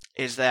dark.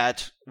 is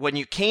that when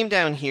you came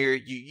down here,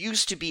 you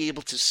used to be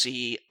able to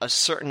see a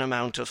certain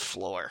amount of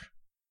floor.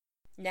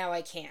 Now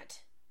I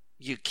can't.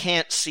 You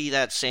can't see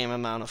that same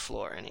amount of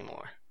floor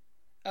anymore.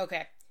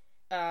 Okay.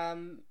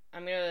 I'm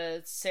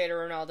gonna say to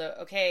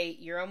Ronaldo, okay,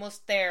 you're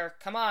almost there.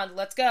 Come on,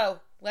 let's go.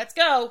 Let's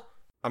go!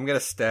 I'm gonna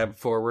stab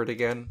forward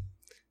again.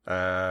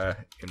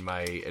 In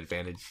my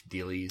advantage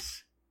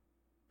dealies.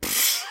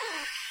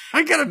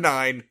 I got a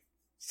 9.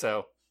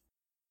 So.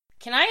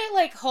 Can I,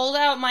 like, hold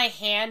out my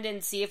hand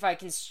and see if I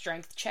can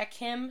strength check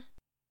him?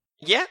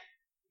 Yeah.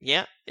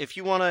 If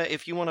you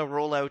wanna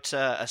roll out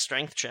a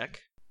strength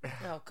check.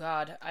 Oh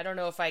God, I don't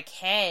know if I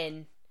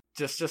can.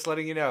 Just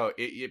letting you know,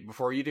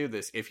 before you do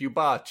this, if you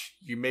botch,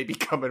 you may be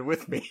coming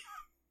with me.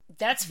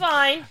 That's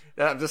fine.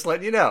 I'm just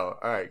letting you know.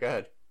 All right, go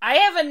ahead. I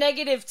have a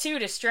 -2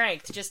 to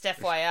strength, just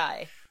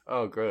FYI.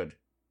 Oh, good.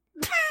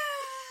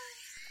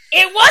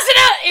 It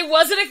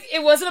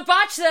wasn't a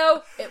botch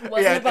though. It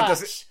wasn't a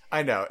botch.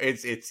 I know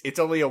it's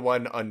only a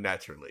 1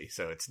 unnaturally,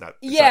 so it's not.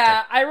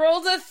 Yeah, I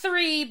rolled a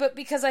 3, but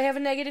because I have a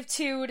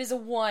 -2, it is a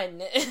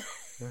 1.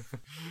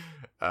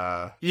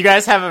 You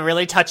guys have a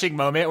really touching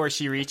moment where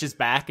she reaches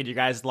back and you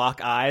guys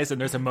lock eyes,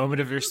 and there's a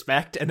moment of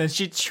respect, and then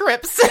she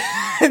trips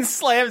and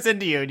slams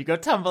into you, and you go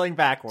tumbling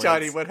backwards.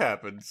 Johnny, what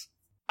happens?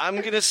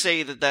 I'm gonna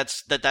say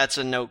that's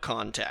a no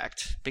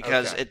contact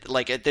because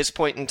at this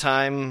point in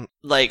time,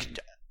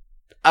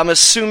 I'm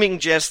assuming,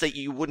 Jess, that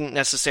you wouldn't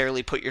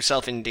necessarily put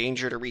yourself in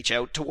danger to reach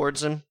out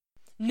towards him.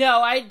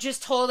 No, I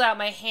just hold out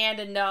my hand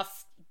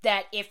enough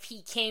that if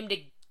he came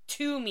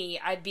to me,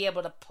 I'd be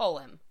able to pull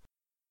him.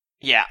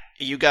 Yeah,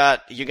 you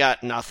got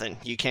nothing.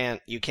 You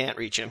can't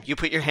reach him. You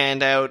put your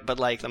hand out, but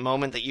the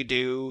moment that you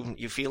do,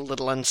 you feel a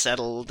little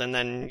unsettled, and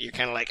then you're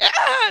kind of like,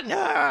 no,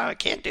 I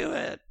can't do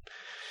it.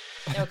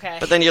 Okay.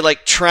 But then you're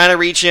trying to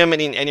reach him,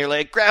 and you're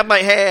like, grab my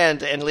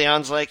hand, and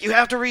Leon's like, you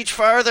have to reach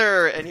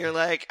farther, and you're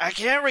like, I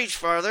can't reach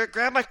farther,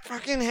 grab my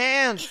fucking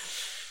hand.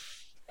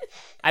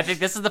 I think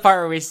this is the part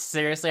where we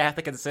seriously have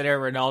to consider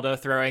Ronaldo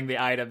throwing the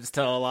items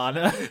to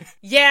Alana.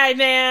 Yeah,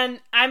 man.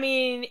 I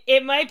mean,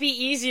 it might be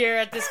easier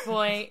at this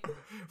point.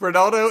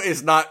 Ronaldo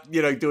is not,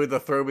 doing the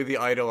throw me the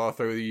idol, I'll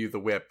throw you the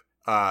whip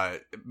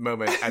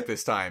moment at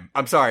this time.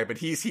 I'm sorry, but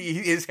his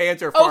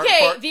hands are far.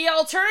 Okay, the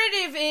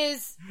alternative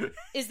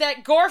is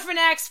that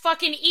Gorfanax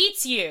fucking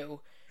eats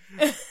you.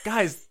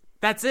 Guys,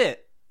 that's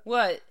it.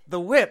 What?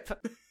 The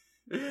whip.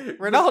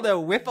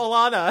 Ronaldo, whip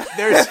Alana.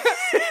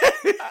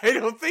 I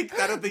don't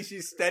think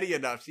she's steady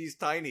enough. She's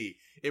tiny.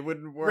 It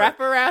wouldn't work. Wrap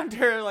around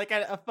her like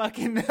a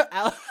fucking...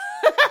 I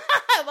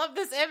love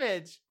this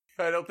image.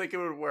 I don't think it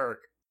would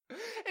work.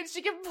 And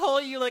she can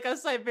pull you like a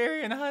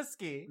Siberian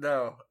husky.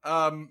 No.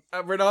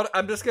 Ronaldo,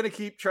 I'm just gonna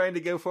keep trying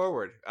to go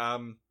forward. I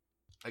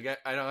don't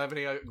have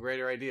any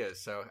greater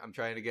ideas, so I'm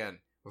trying again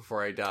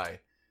before I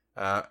die.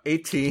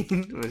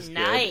 18 was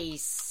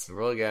nice. Good.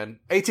 Roll again.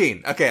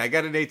 18. Okay, I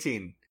got an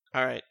 18.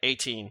 All right,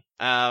 18.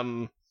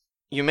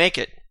 You make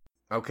it.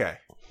 Okay.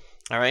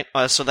 All right.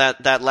 So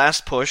that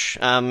last push,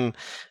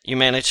 you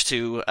manage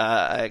to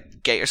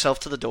get yourself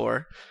to the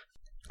door,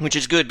 which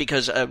is good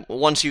because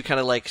once you kind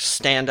of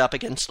stand up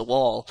against the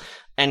wall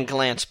and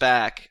glance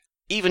back,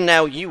 even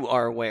now you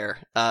are aware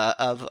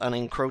of an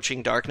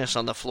encroaching darkness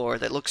on the floor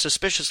that looks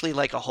suspiciously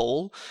like a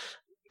hole,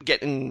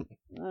 getting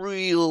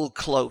real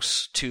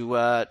close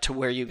to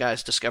where you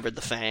guys discovered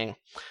the fang.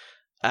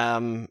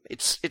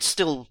 It's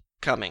still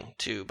coming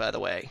too, by the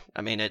way.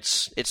 I mean,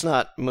 it's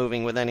not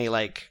moving with any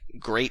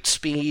great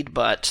speed,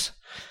 but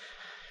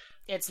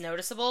it's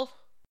noticeable.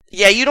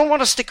 Yeah, you don't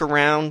want to stick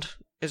around,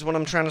 is what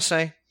I'm trying to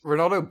say.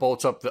 Ronaldo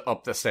bolts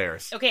up the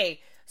stairs.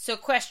 Okay, so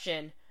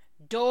question: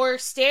 door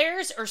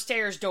stairs or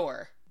stairs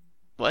door?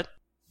 What?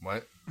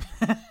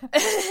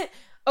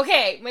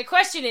 Okay, my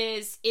question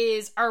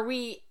is are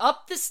we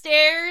up the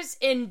stairs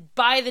and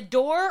by the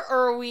door,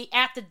 or are we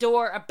at the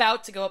door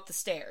about to go up the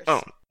stairs?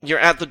 Oh, you're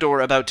at the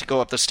door about to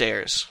go up the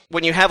stairs.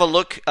 When you have a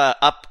look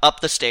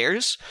up the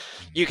stairs,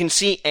 you can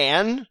see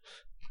Anne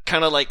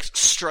kind of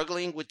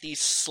struggling with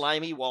these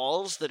slimy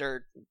walls that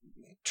are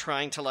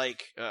trying to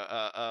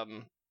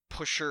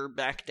push her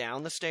back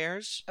down the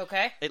stairs.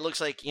 Okay. It looks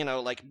like,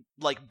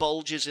 like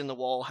bulges in the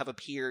wall have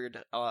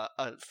appeared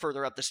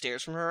further up the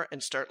stairs from her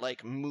and start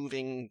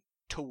moving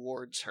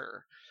towards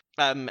her,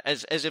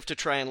 as if to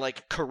try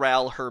and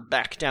corral her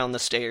back down the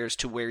stairs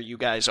to where you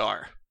guys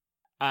are.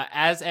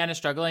 As Anne is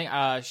struggling,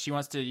 she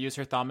wants to use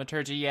her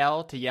thaumaturgy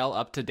to yell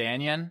up to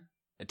Danyan,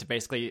 to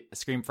basically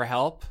scream for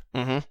help.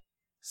 Mm-hmm.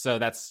 So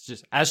that's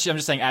just I'm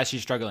just saying, as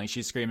she's struggling,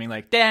 she's screaming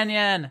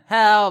Danyan,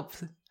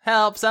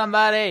 help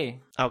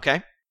somebody.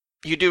 Okay.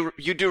 You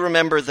do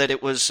remember that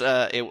it was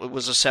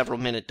a several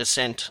minute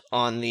descent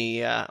on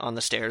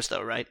the stairs,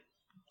 though, right?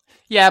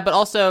 Yeah, but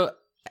also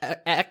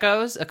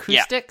echoes,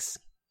 acoustics,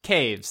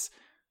 caves.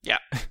 Yeah.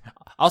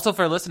 Also,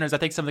 for listeners, I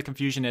think some of the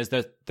confusion is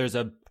that there's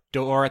a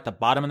door at the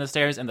bottom of the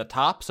stairs and the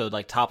top, so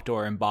top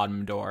door and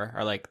bottom door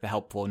are the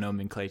helpful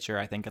nomenclature,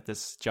 I think, at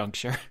this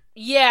juncture.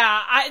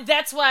 Yeah,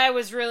 that's why I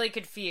was really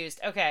confused.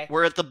 Okay.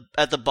 We're at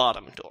the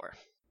bottom door.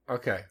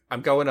 Okay,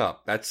 I'm going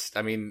up. I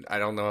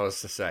don't know what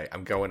else to say.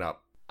 I'm going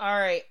up.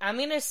 Alright, I'm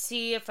gonna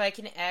see if I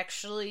can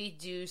actually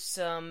do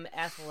some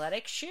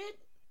athletic shit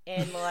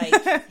and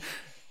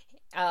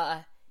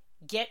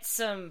get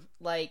some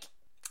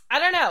I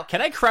don't know.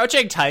 Can I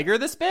crouching tiger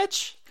this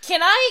bitch?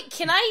 Can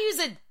I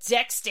use a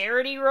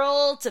dexterity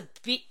roll to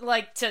be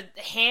to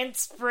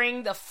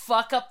handspring the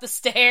fuck up the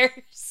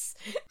stairs?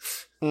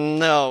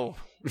 No.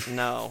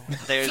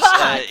 There's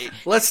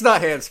let's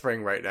not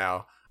handspring right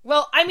now.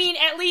 Well, I mean,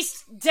 at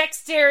least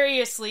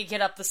dexterously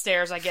get up the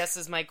stairs, I guess,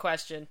 is my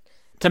question.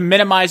 to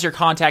minimize your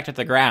contact with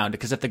the ground,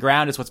 because if the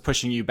ground is what's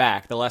pushing you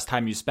back, the less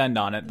time you spend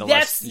on it, the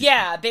less.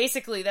 Yeah,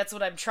 basically that's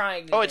what I'm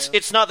trying to do.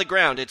 It's not the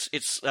ground.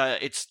 It's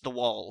the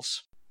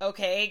walls.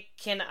 Okay,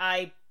 can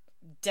I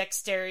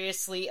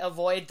dexterously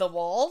avoid the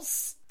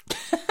walls?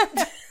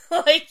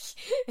 Like,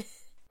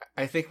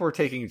 I think we're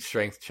taking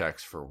strength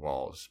checks for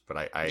walls, but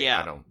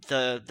I don't.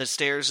 The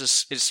stairs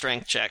is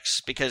strength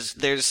checks, because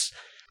there's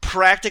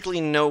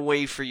practically no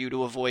way for you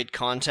to avoid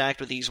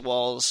contact with these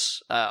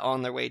walls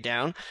on their way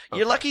down.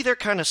 You're lucky they're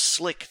kind of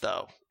slick,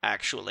 though,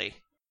 actually.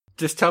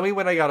 Just tell me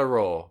when I gotta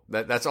roll.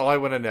 That's all I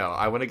want to know.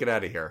 I want to get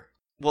out of here.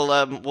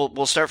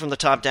 We'll start from the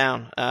top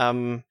down.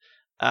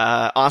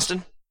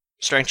 Austin,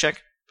 strength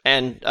check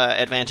and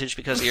advantage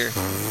because you're.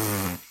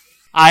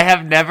 I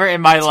have never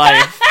in my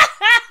life.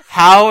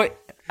 How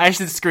I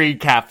should screen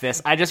cap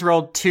this. I just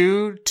rolled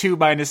 2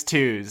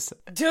 2-2s.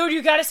 Dude,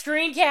 you gotta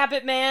screen cap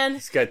it, man.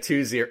 He's got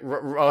 2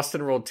 0.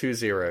 Austin rolled 2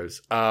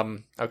 zeros.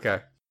 Okay.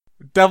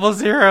 Double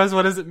zeros.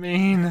 What does it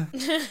mean?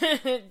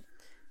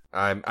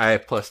 I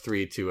have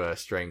 +3 to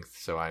strength,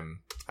 so I'm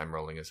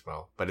rolling as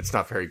well, but it's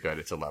not very good.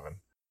 It's 11.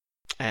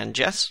 And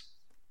Jess?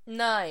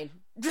 9.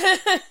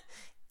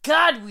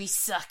 God, we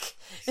suck.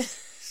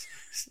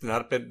 It's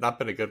not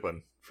been a good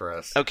one for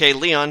us. Okay,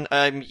 Leon,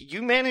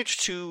 you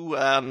managed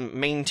to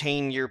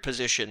maintain your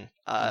position.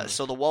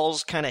 So the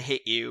walls kind of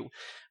hit you,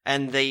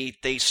 and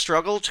they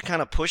struggle to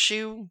kind of push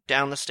you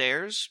down the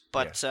stairs,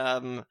 but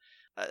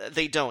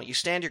they don't. You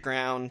stand your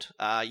ground.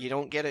 You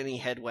don't get any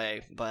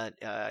headway, but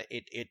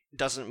it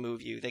doesn't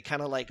move you. They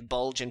kind of like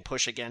bulge and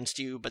push against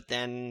you, but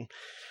then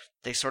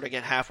they sort of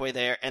get halfway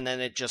there, and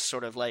then it just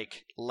sort of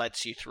like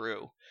lets you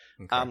through.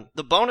 Okay.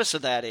 The bonus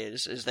of that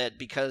is that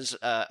because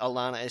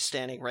Alana is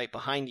standing right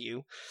behind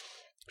you,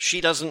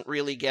 she doesn't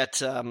really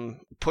get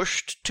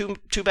pushed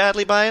too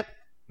badly by it.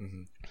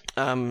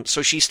 Mm-hmm.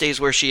 So she stays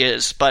where she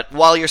is. But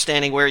while you're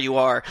standing where you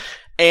are,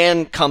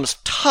 Anne comes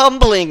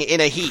tumbling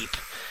in a heap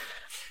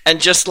and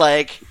just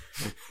like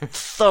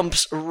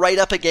thumps right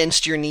up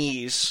against your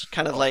knees,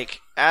 kind of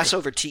like ass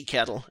over tea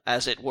kettle,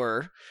 as it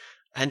were,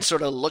 and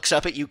sort of looks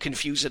up at you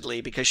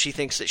confusedly because she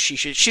thinks that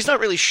she's not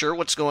really sure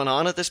what's going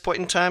on at this point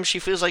in time. She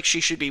feels like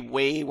she should be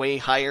way, way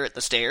higher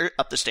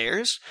up the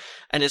stairs,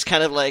 and is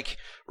kind of like,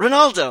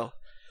 Ronaldo,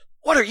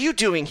 what are you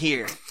doing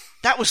here?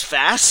 That was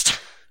fast.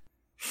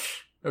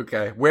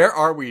 Okay, where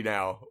are we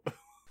now?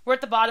 We're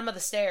at the bottom of the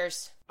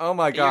stairs. Oh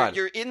my god!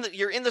 You're in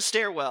the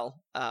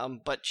stairwell,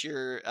 but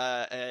you're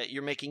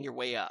making your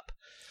way up.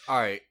 All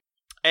right.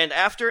 And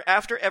after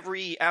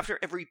every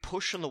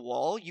push on the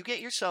wall, you get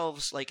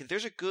yourselves like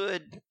there's a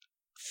good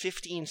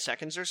 15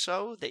 seconds or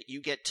so that you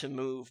get to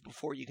move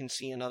before you can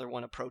see another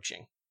one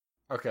approaching.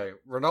 Okay,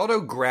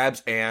 Ronaldo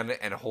grabs Anne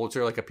and holds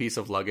her like a piece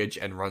of luggage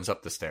and runs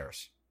up the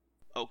stairs.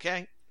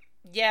 Okay.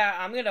 Yeah,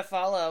 I'm gonna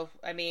follow.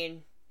 I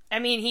mean,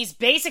 he's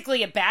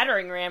basically a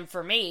battering ram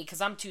for me because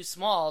I'm too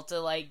small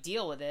to like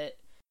deal with it.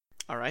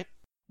 All right.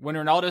 When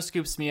Ronaldo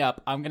scoops me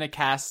up, I'm gonna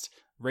cast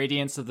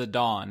Radiance of the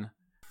Dawn,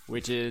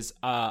 which is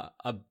a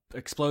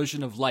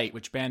explosion of light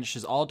which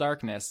banishes all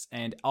darkness,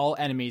 and all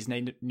enemies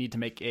need to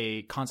make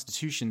a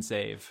Constitution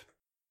save.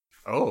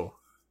 Oh.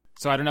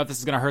 So I don't know if this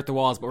is going to hurt the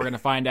walls, but we're going to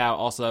find out.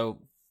 Also,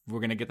 we're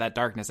going to get that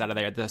darkness out of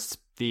there.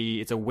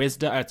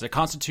 It's a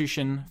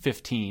Constitution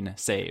 15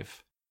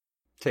 save.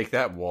 Take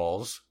that,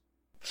 walls.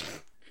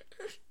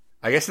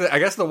 I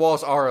guess the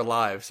walls are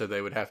alive, so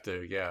they would have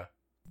to, yeah.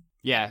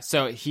 Yeah,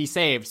 so he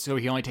saved, so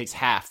he only takes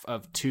half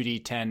of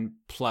 2d10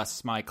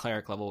 plus my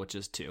cleric level, which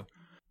is 2.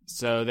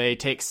 So they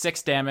take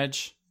 6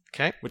 damage,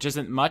 okay, which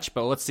isn't much,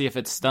 but let's see if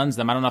it stuns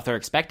them. I don't know if they're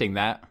expecting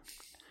that.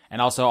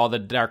 And also all the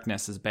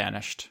darkness is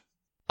banished.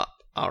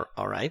 All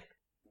right.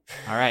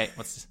 All right.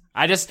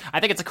 I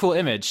think it's a cool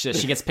image.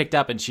 She gets picked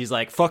up and she's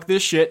like, "Fuck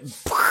this shit!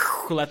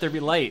 Let there be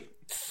light."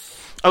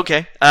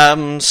 Okay.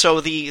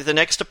 So the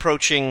next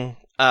approaching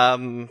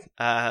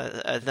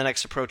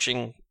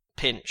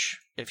pinch,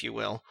 if you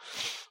will,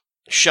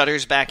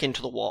 shudders back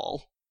into the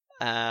wall,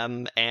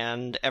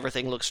 and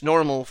everything looks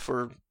normal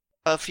for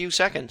a few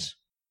seconds.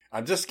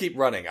 I'm just keep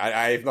running.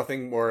 I have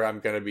nothing more I'm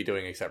going to be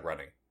doing except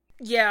running.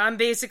 Yeah, I'm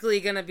basically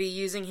going to be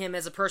using him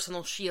as a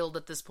personal shield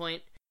at this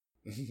point.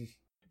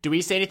 Do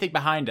we see anything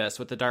behind us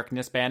with the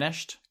darkness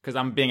banished? Because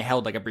I'm being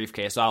held like a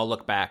briefcase, so I'll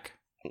look back.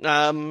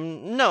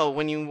 No.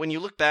 When you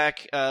look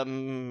back,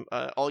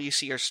 all you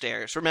see are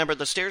stairs. Remember,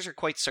 the stairs are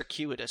quite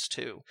circuitous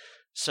too.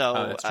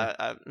 So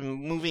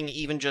moving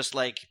even just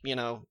like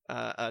 10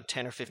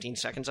 or 15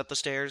 seconds up the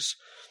stairs,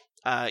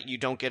 you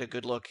don't get a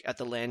good look at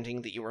the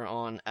landing that you were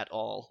on at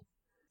all.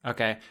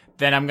 Okay,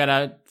 then I'm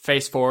gonna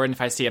face forward, and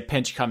if I see a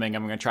pinch coming,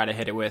 I'm gonna try to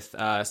hit it with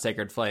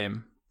Sacred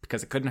Flame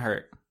because it couldn't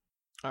hurt.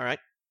 All right,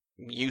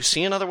 you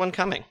see another one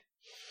coming,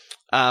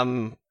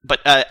 but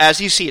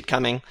as you see it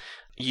coming,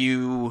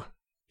 you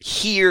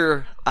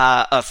hear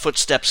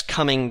footsteps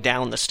coming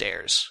down the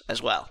stairs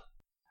as well.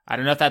 I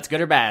don't know if that's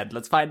good or bad.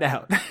 Let's find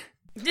out.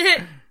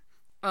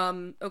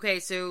 Okay,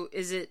 so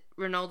is it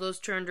Ronaldo's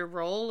turn to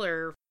roll,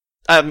 or?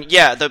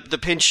 Yeah, the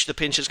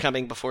pinch is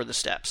coming before the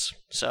steps.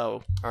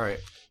 So, all right,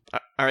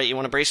 you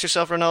want to brace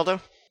yourself, Ronaldo?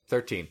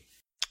 13.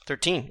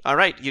 13. All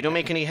right, you don't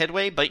make any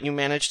headway, but you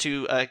manage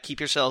to keep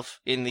yourself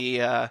in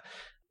the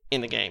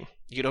game.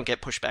 You don't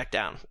get pushed back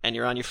down, and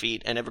you're on your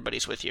feet, and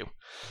everybody's with you.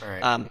 All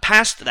right.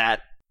 Past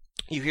that,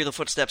 you hear the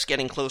footsteps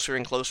getting closer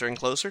and closer and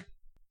closer.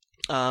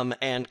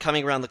 And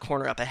coming around the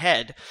corner up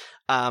ahead,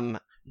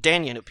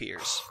 Danyan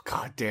appears. Oh,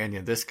 God,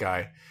 Danyan, this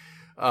guy.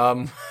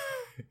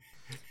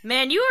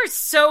 Man, you are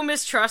so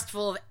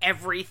mistrustful of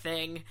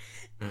everything.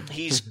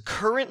 He's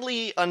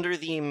currently under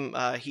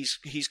the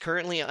he's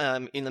currently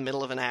in the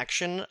middle of an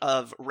action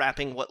of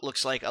wrapping what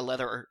looks like a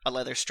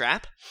leather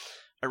strap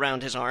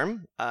around his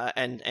arm,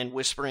 and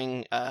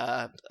whispering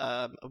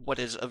what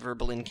is a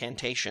verbal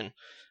incantation.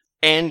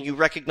 And you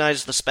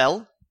recognize the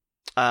spell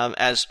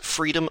as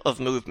freedom of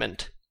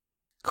movement.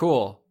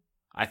 Cool,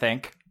 I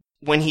think.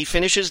 When he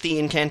finishes the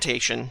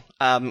incantation,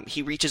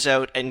 he reaches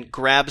out and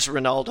grabs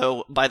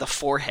Ronaldo by the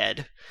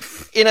forehead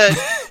in a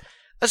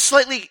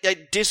slightly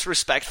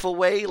disrespectful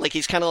way. Like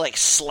he's kind of like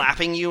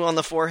slapping you on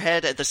the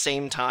forehead at the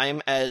same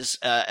time as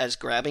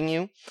grabbing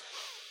you.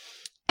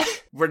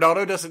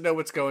 Ronaldo doesn't know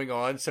what's going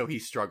on, so he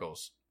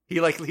struggles.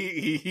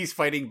 He's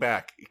fighting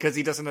back because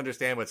he doesn't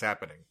understand what's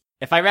happening.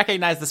 If I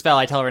recognize the spell,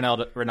 I tell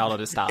Ronaldo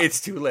to stop. It's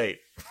too late.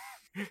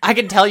 I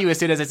can tell you as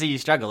soon as I see you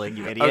struggling,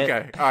 you idiot.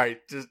 Okay, all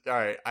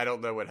right. I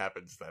don't know what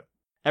happens then.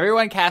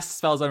 Everyone casts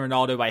spells on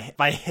Ronaldo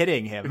by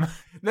hitting him.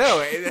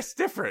 No, it's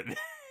different.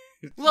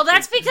 Well,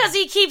 that's because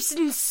he keeps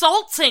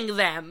insulting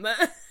them.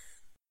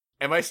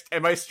 Am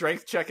I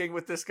strength checking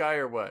with this guy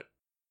or what?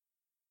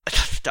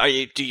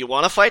 Do you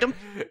want to fight him?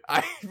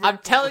 I'm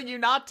telling you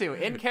not to,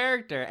 in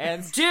character.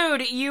 And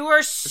dude, you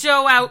are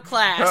so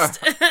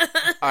outclassed.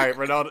 All right,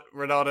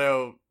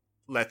 Ronaldo,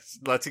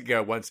 let's it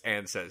go once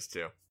Anne says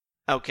to.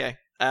 Okay.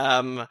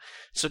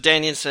 So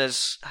Danyan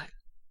says,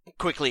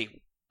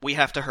 quickly, we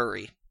have to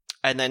hurry,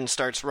 and then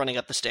starts running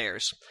up the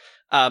stairs.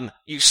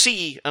 You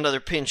see another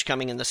pinch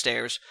coming in the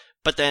stairs,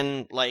 but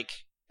then, like,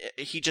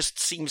 he just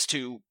seems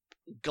to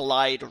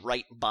glide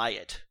right by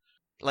it.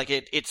 Like,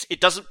 it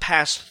doesn't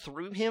pass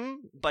through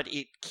him, but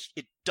it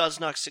does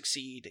not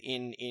succeed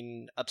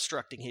in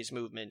obstructing his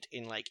movement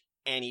in, like,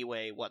 any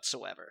way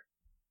whatsoever.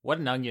 What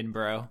an onion,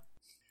 bro. I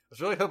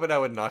was really hoping I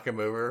would knock him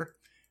over.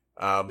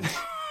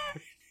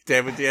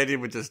 Damn it, the idea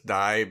would just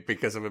die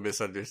because of a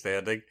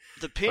misunderstanding.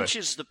 The pinch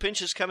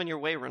is coming your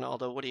way,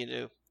 Ronaldo. What do you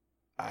do?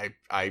 I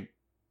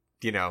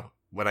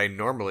what I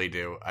normally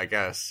do, I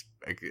guess.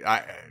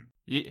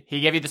 He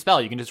gave you the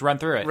spell. You can just run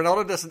through it.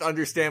 Ronaldo doesn't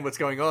understand what's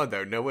going on,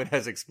 though. No one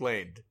has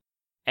explained.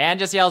 And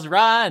just yells,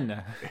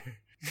 "Run!"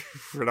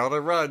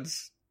 Ronaldo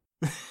runs.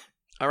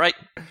 All right,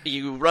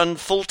 you run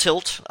full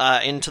tilt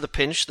into the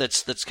pinch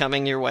that's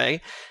coming your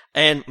way,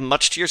 and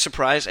much to your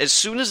surprise, as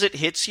soon as it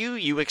hits you,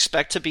 you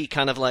expect to be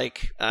kind of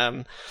like,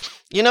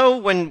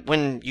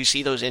 when you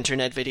see those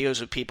internet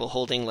videos of people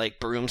holding like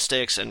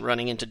broomsticks and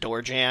running into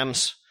door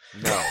jams.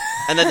 No.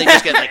 And then they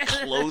just get like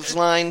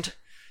clotheslined.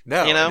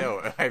 No,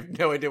 no, I have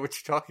no idea what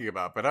you're talking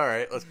about, but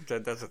alright, let's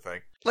pretend that's a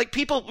thing. Like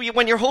people,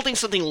 when you're holding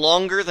something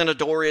longer than a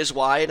door is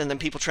wide, and then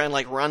people try and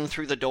like run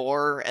through the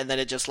door, and then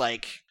it just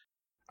like...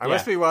 I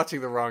must be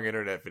watching the wrong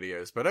internet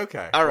videos, but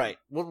okay. Alright.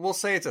 We'll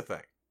say it's a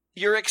thing.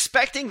 You're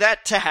expecting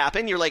that to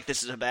happen, you're like,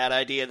 this is a bad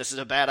idea, this is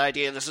a bad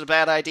idea, this is a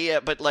bad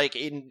idea, but like,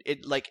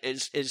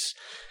 is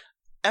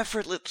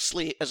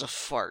effortlessly as a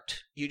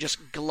fart, you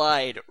just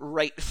glide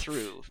right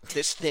through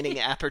this thinning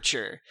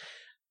aperture,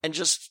 and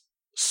just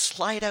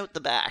slide out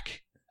the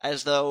back,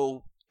 as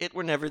though it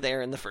were never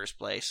there in the first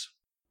place.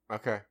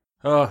 Okay.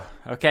 Oh,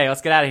 okay,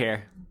 let's get out of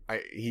here.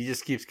 He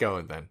just keeps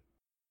going then.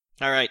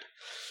 Alright.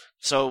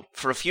 So,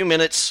 for a few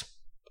minutes,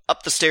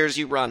 up the stairs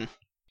you run.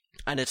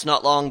 And it's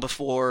not long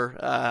before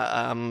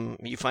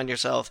you find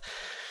yourself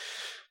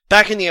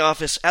back in the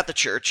office at the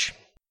church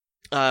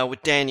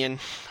with Danyan,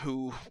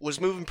 who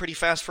was moving pretty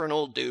fast for an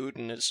old dude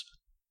and is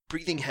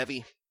breathing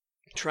heavy,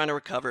 trying to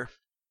recover.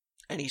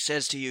 And he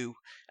says to you,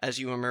 as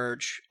you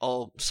emerge,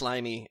 all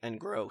slimy and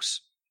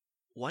gross,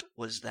 "What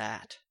was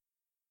that?"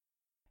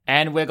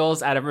 And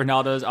wiggles out of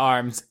Ronaldo's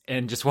arms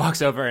and just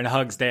walks over and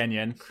hugs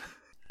Danyan.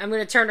 I'm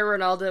going to turn to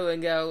Ronaldo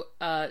and go,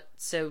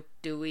 so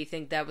do we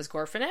think that was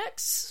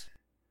Gorfanax?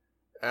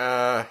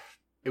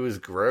 It was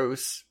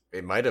gross.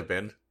 It might have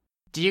been.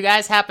 Do you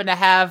guys happen to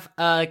have,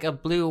 like, a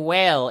blue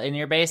whale in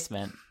your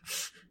basement?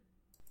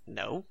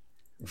 No.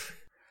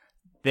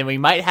 Then we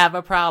might have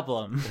a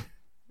problem.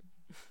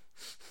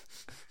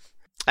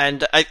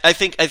 And I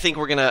think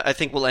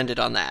we'll end it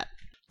on that.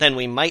 Then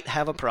we might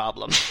have a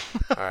problem.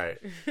 All right.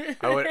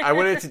 I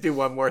wanted to do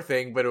one more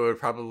thing, but it would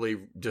probably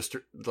just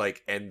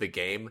like end the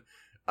game.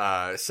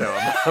 So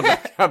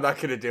I'm not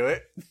gonna do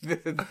it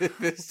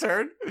this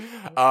turn.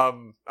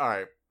 All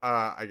right.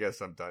 I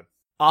guess I'm done.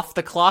 Off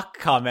the clock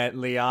comment,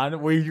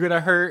 Leon. Were you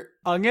gonna hurt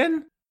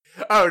Onion?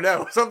 Oh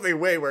no, something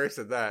way worse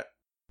than that.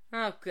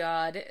 Oh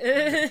God.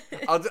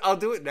 I'll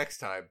do it next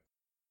time.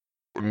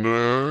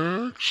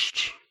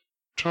 Next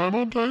time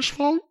on Dice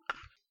Funk.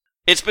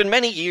 It's been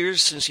many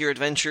years since your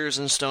adventures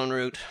in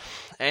Stoneroot,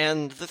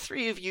 and the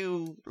three of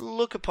you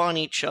look upon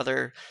each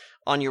other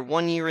on your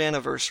 1-year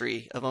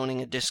anniversary of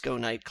owning a disco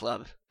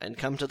nightclub, and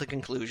come to the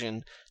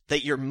conclusion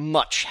that you're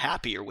much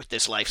happier with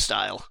this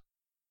lifestyle.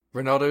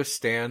 Ronaldo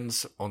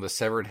stands on the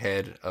severed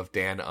head of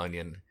Dan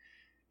Onion.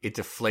 It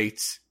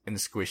deflates and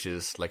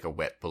squishes like a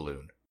wet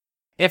balloon.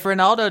 If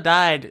Ronaldo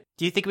died,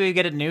 do you think we would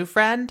get a new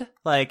friend?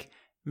 Like,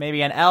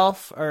 maybe an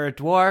elf or a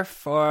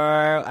dwarf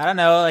or, I don't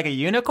know, like a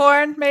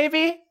unicorn,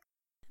 maybe?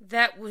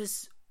 That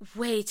was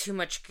way too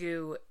much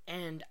goo,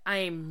 and I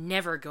am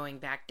never going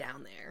back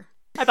down there.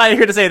 I thought you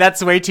were going to say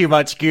that's way too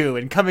much goo,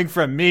 and coming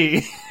from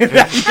me,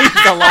 that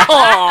means a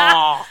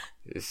lot.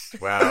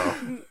 Wow.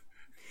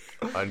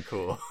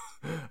 Uncool.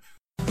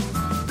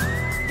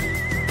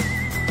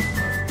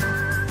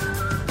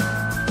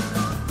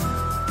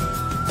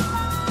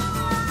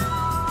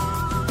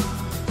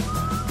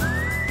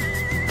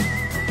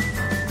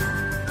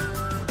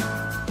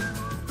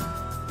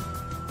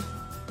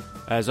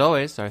 As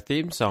always, our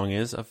theme song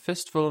is A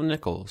Fistful of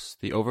Nickels,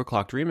 the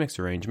overclocked remix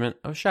arrangement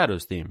of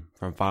Shadow's theme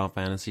from Final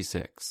Fantasy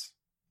VI.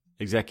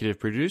 Executive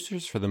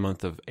producers for the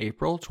month of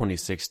April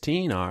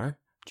 2016 are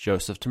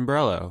Joseph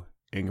Timbrello,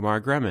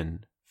 Ingmar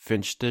Gremin,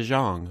 Finch de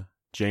Jong,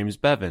 James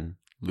Bevan,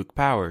 Luke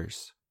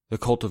Powers, The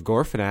Cult of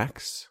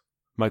Gorfanax,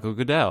 Michael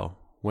Goodell,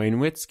 Wayne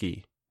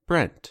Witzke,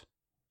 Brent,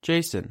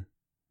 Jason,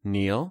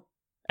 Neil,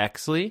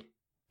 Exley,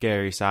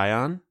 Gary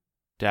Sion,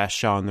 Dash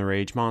Shawn the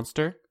Rage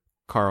Monster,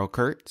 Carl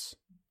Kurtz,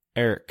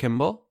 Eric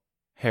Kimball,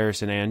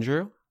 Harrison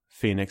Andrew,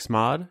 Phoenix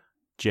Mod,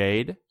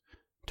 Jade,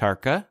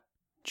 Tarka,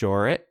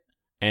 Jorit,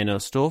 Anno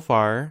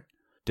Stulfarer,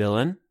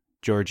 Dylan,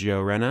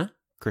 Giorgio Renna,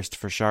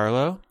 Christopher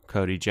Charlo,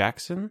 Cody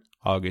Jackson,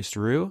 August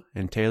Rue,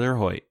 and Taylor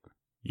Hoyt.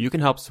 You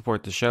can help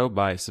support the show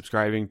by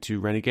subscribing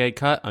to Renegade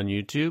Cut on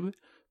YouTube,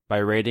 by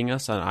rating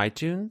us on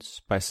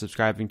iTunes, by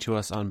subscribing to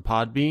us on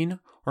Podbean,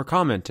 or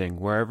commenting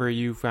wherever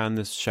you found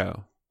this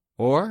show.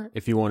 Or,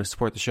 if you want to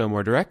support the show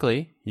more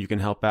directly, you can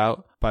help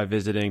out by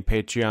visiting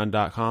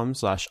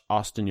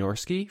patreon.com/Austin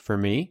Yorsky for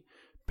me,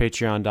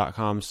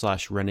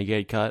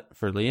 patreon.com/RenegadeCut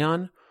for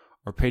Leon,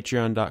 or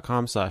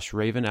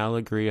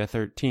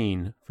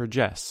patreon.com/RavenAllegria13 for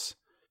Jess.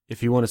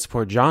 If you want to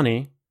support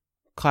Johnny,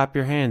 clap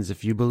your hands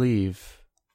if you believe.